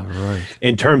them. But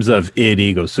in terms of id,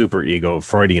 ego, super ego,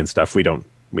 Freudian stuff, we don't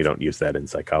use that in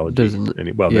psychology.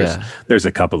 There's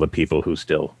a couple of people who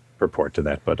still purport to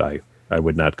that, but I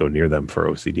would not go near them for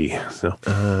OCD. So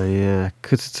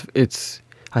because it's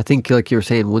I think, like you were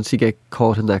saying, once you get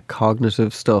caught in that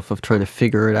cognitive stuff of trying to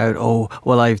figure it out, oh,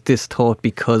 well, I have this thought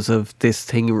because of this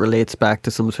thing relates back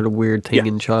to some sort of weird thing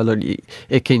in childhood,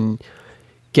 it can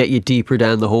get you deeper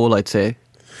down the hole, I'd say.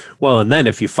 Well, and then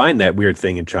if you find that weird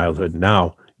thing in childhood,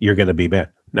 now you're going to be bad.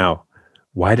 Now,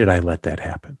 why did I let that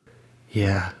happen?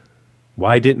 Yeah.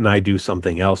 Why didn't I do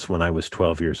something else when I was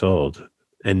 12 years old?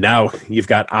 And now you've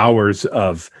got hours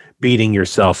of beating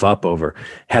yourself up over,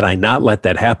 had I not let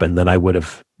that happen, then I would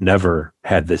have never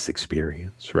had this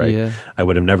experience, right? Yeah. I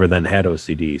would have never then had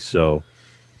OCD. So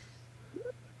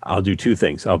I'll do two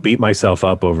things. I'll beat myself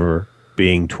up over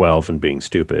being 12 and being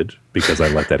stupid because I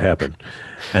let that happen.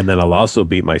 And then I'll also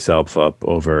beat myself up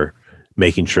over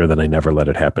making sure that I never let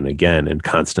it happen again and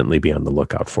constantly be on the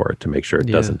lookout for it to make sure it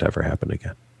doesn't ever happen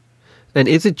again. And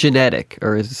is it genetic,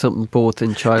 or is it something both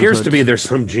in childhood? Appears to be there's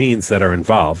some genes that are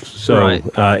involved. So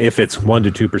if it's 1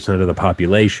 to 2% of the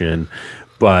population,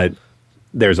 but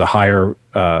there's a higher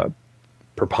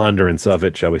preponderance of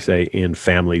it, shall we say, in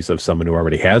families of someone who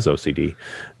already has OCD,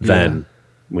 then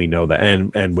we know that.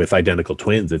 And with identical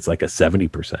twins, it's like a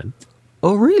 70%.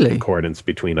 Oh, really? Concordance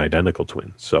between identical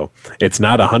twins. So it's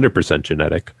not 100%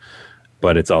 genetic,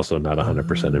 but it's also not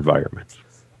 100% environment.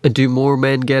 And do more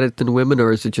men get it than women,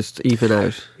 or is it just even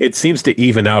out? It seems to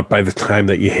even out by the time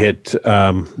that you hit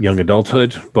young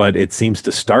adulthood, but it seems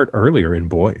to start earlier in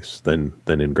boys than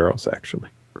in girls, actually.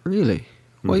 Really?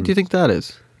 Why do you think that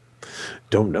is?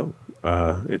 Don't know.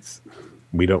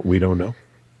 We don't know.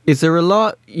 Is there a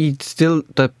lot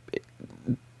that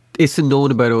isn't known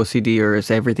about OCD, or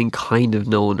is everything kind of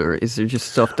known, or is there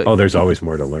just stuff that... Oh, there's always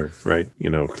more to learn, right?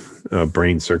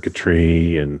 Brain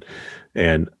circuitry and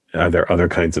are there other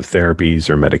kinds of therapies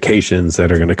or medications that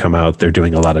are going to come out? They're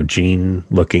doing a lot of gene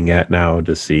looking at now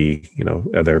to see,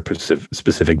 are there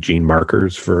specific gene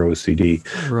markers for OCD?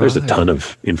 Right. There's a ton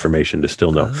of information to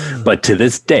still know. But to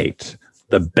this date,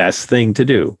 the best thing to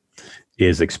do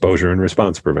is exposure and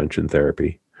response prevention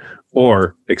therapy,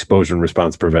 or exposure and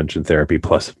response prevention therapy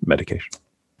plus medication.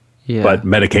 Yeah. But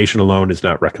medication alone is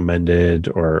not recommended,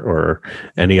 or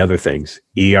any other things.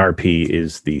 ERP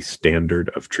is the standard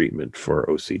of treatment for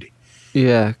OCD.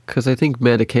 Yeah, because I think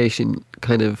medication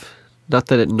kind of, not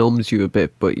that it numbs you a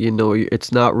bit, but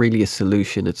it's not really a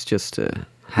solution. It's just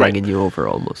hanging you over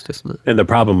almost, isn't it? And the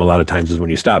problem a lot of times is when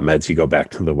you stop meds, you go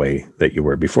back to the way that you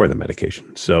were before the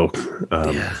medication. So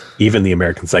even the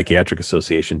American Psychiatric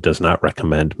Association does not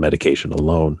recommend medication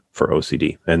alone for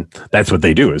OCD. And that's what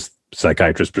they do, is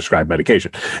psychiatrists prescribe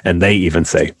medication. And they even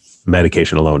say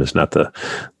medication alone is not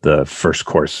the first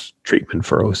course treatment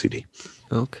for OCD.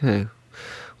 Okay.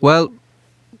 Well,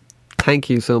 thank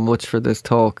you so much for this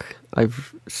talk.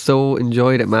 I've so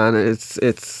enjoyed it, man. It's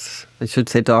I should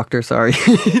say doctor, sorry.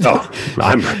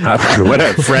 I'm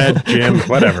whatever, Fred, Jim,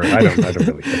 whatever. I don't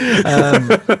really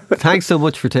care. Thanks so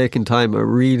much for taking time. I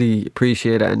really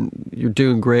appreciate it, and you're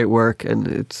doing great work, and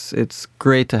it's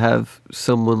great to have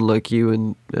someone like you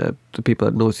and the people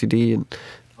at OCD and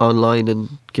online and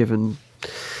giving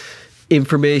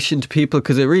information to people,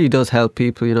 because it really does help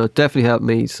people. It definitely helped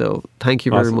me, so thank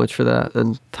you very much for that,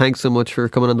 and thanks so much for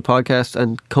coming on the podcast,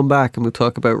 and come back and we'll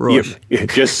talk about Rush.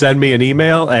 Just send me an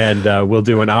email and we'll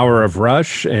do an hour of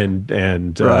Rush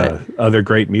and other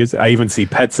great music. I even see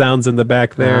Pet Sounds in the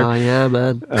back there. Oh yeah,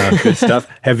 man. Good stuff.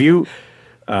 Have you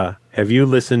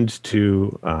listened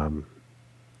to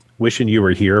Wishing You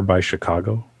Were Here by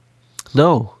Chicago?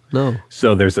 No.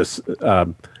 So there's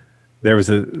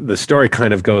the story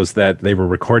kind of goes that they were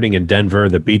recording in Denver.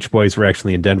 The Beach Boys were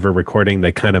actually in Denver recording.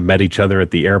 They kind of met each other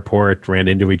at the airport, ran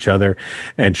into each other,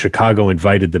 and Chicago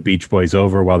invited the Beach Boys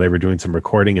over while they were doing some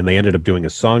recording, and they ended up doing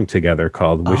a song together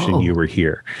called Wishing You Were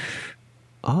Here.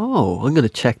 Oh, I'm going to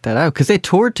check that out, because they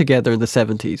toured together in the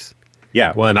 70s.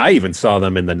 Yeah, well, and I even saw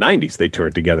them in the 90s. They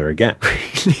toured together again.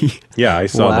 Really? Yeah, I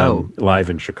saw them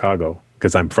live in Chicago,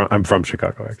 because I'm from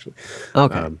Chicago, actually.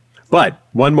 Okay. But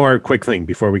one more quick thing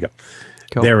before we go.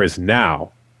 Cool. There is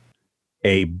now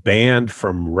a band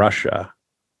from Russia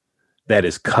that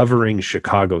is covering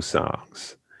Chicago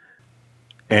songs.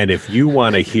 And if you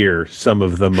want to hear some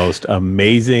of the most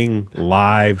amazing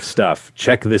live stuff,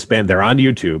 check this band. They're on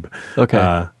YouTube.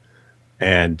 Okay.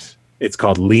 And it's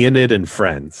called Leonid and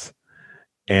Friends.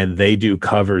 And they do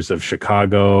covers of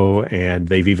Chicago, and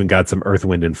they've even got some Earth,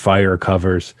 Wind, and Fire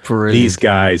covers. Brilliant. These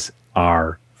guys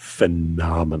are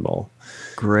phenomenal.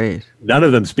 Great. None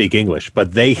of them speak English,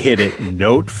 but they hit it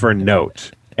note for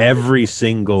note. Every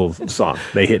single song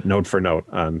they hit note for note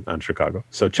on Chicago.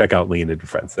 So check out Leonid and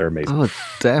Friends. They're amazing. Oh,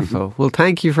 defo. Well,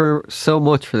 thank you so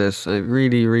much for this. I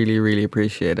really, really, really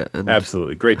appreciate it. And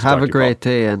absolutely. Great to have a great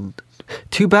day, and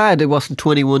too bad it wasn't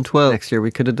 2112 next year.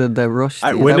 We could have done that Rush.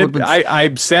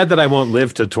 I'm sad that I won't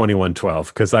live to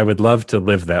 2112, because I would love to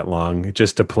live that long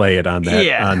just to play it on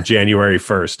that on January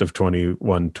 1st of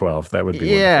 2112. That would be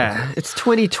wonderful. It's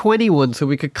 2021, so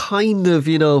we could kind of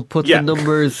put the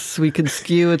numbers. We can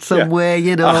skew it some way.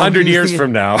 100 years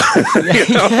from now, this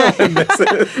is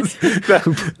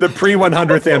the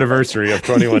pre-100th anniversary of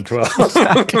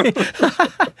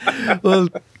 2112. Well,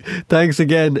 thanks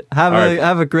again.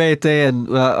 Have a great day,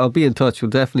 and I'll be in touch. We'll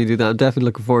definitely do that. I'm definitely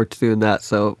looking forward to doing that.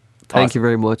 So thank you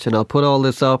very much, and I'll put all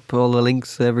this up, all the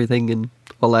links, everything, and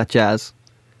all that jazz.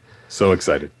 So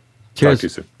excited. Cheers. Talk to you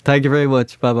soon. Thank you very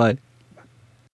much. Bye bye.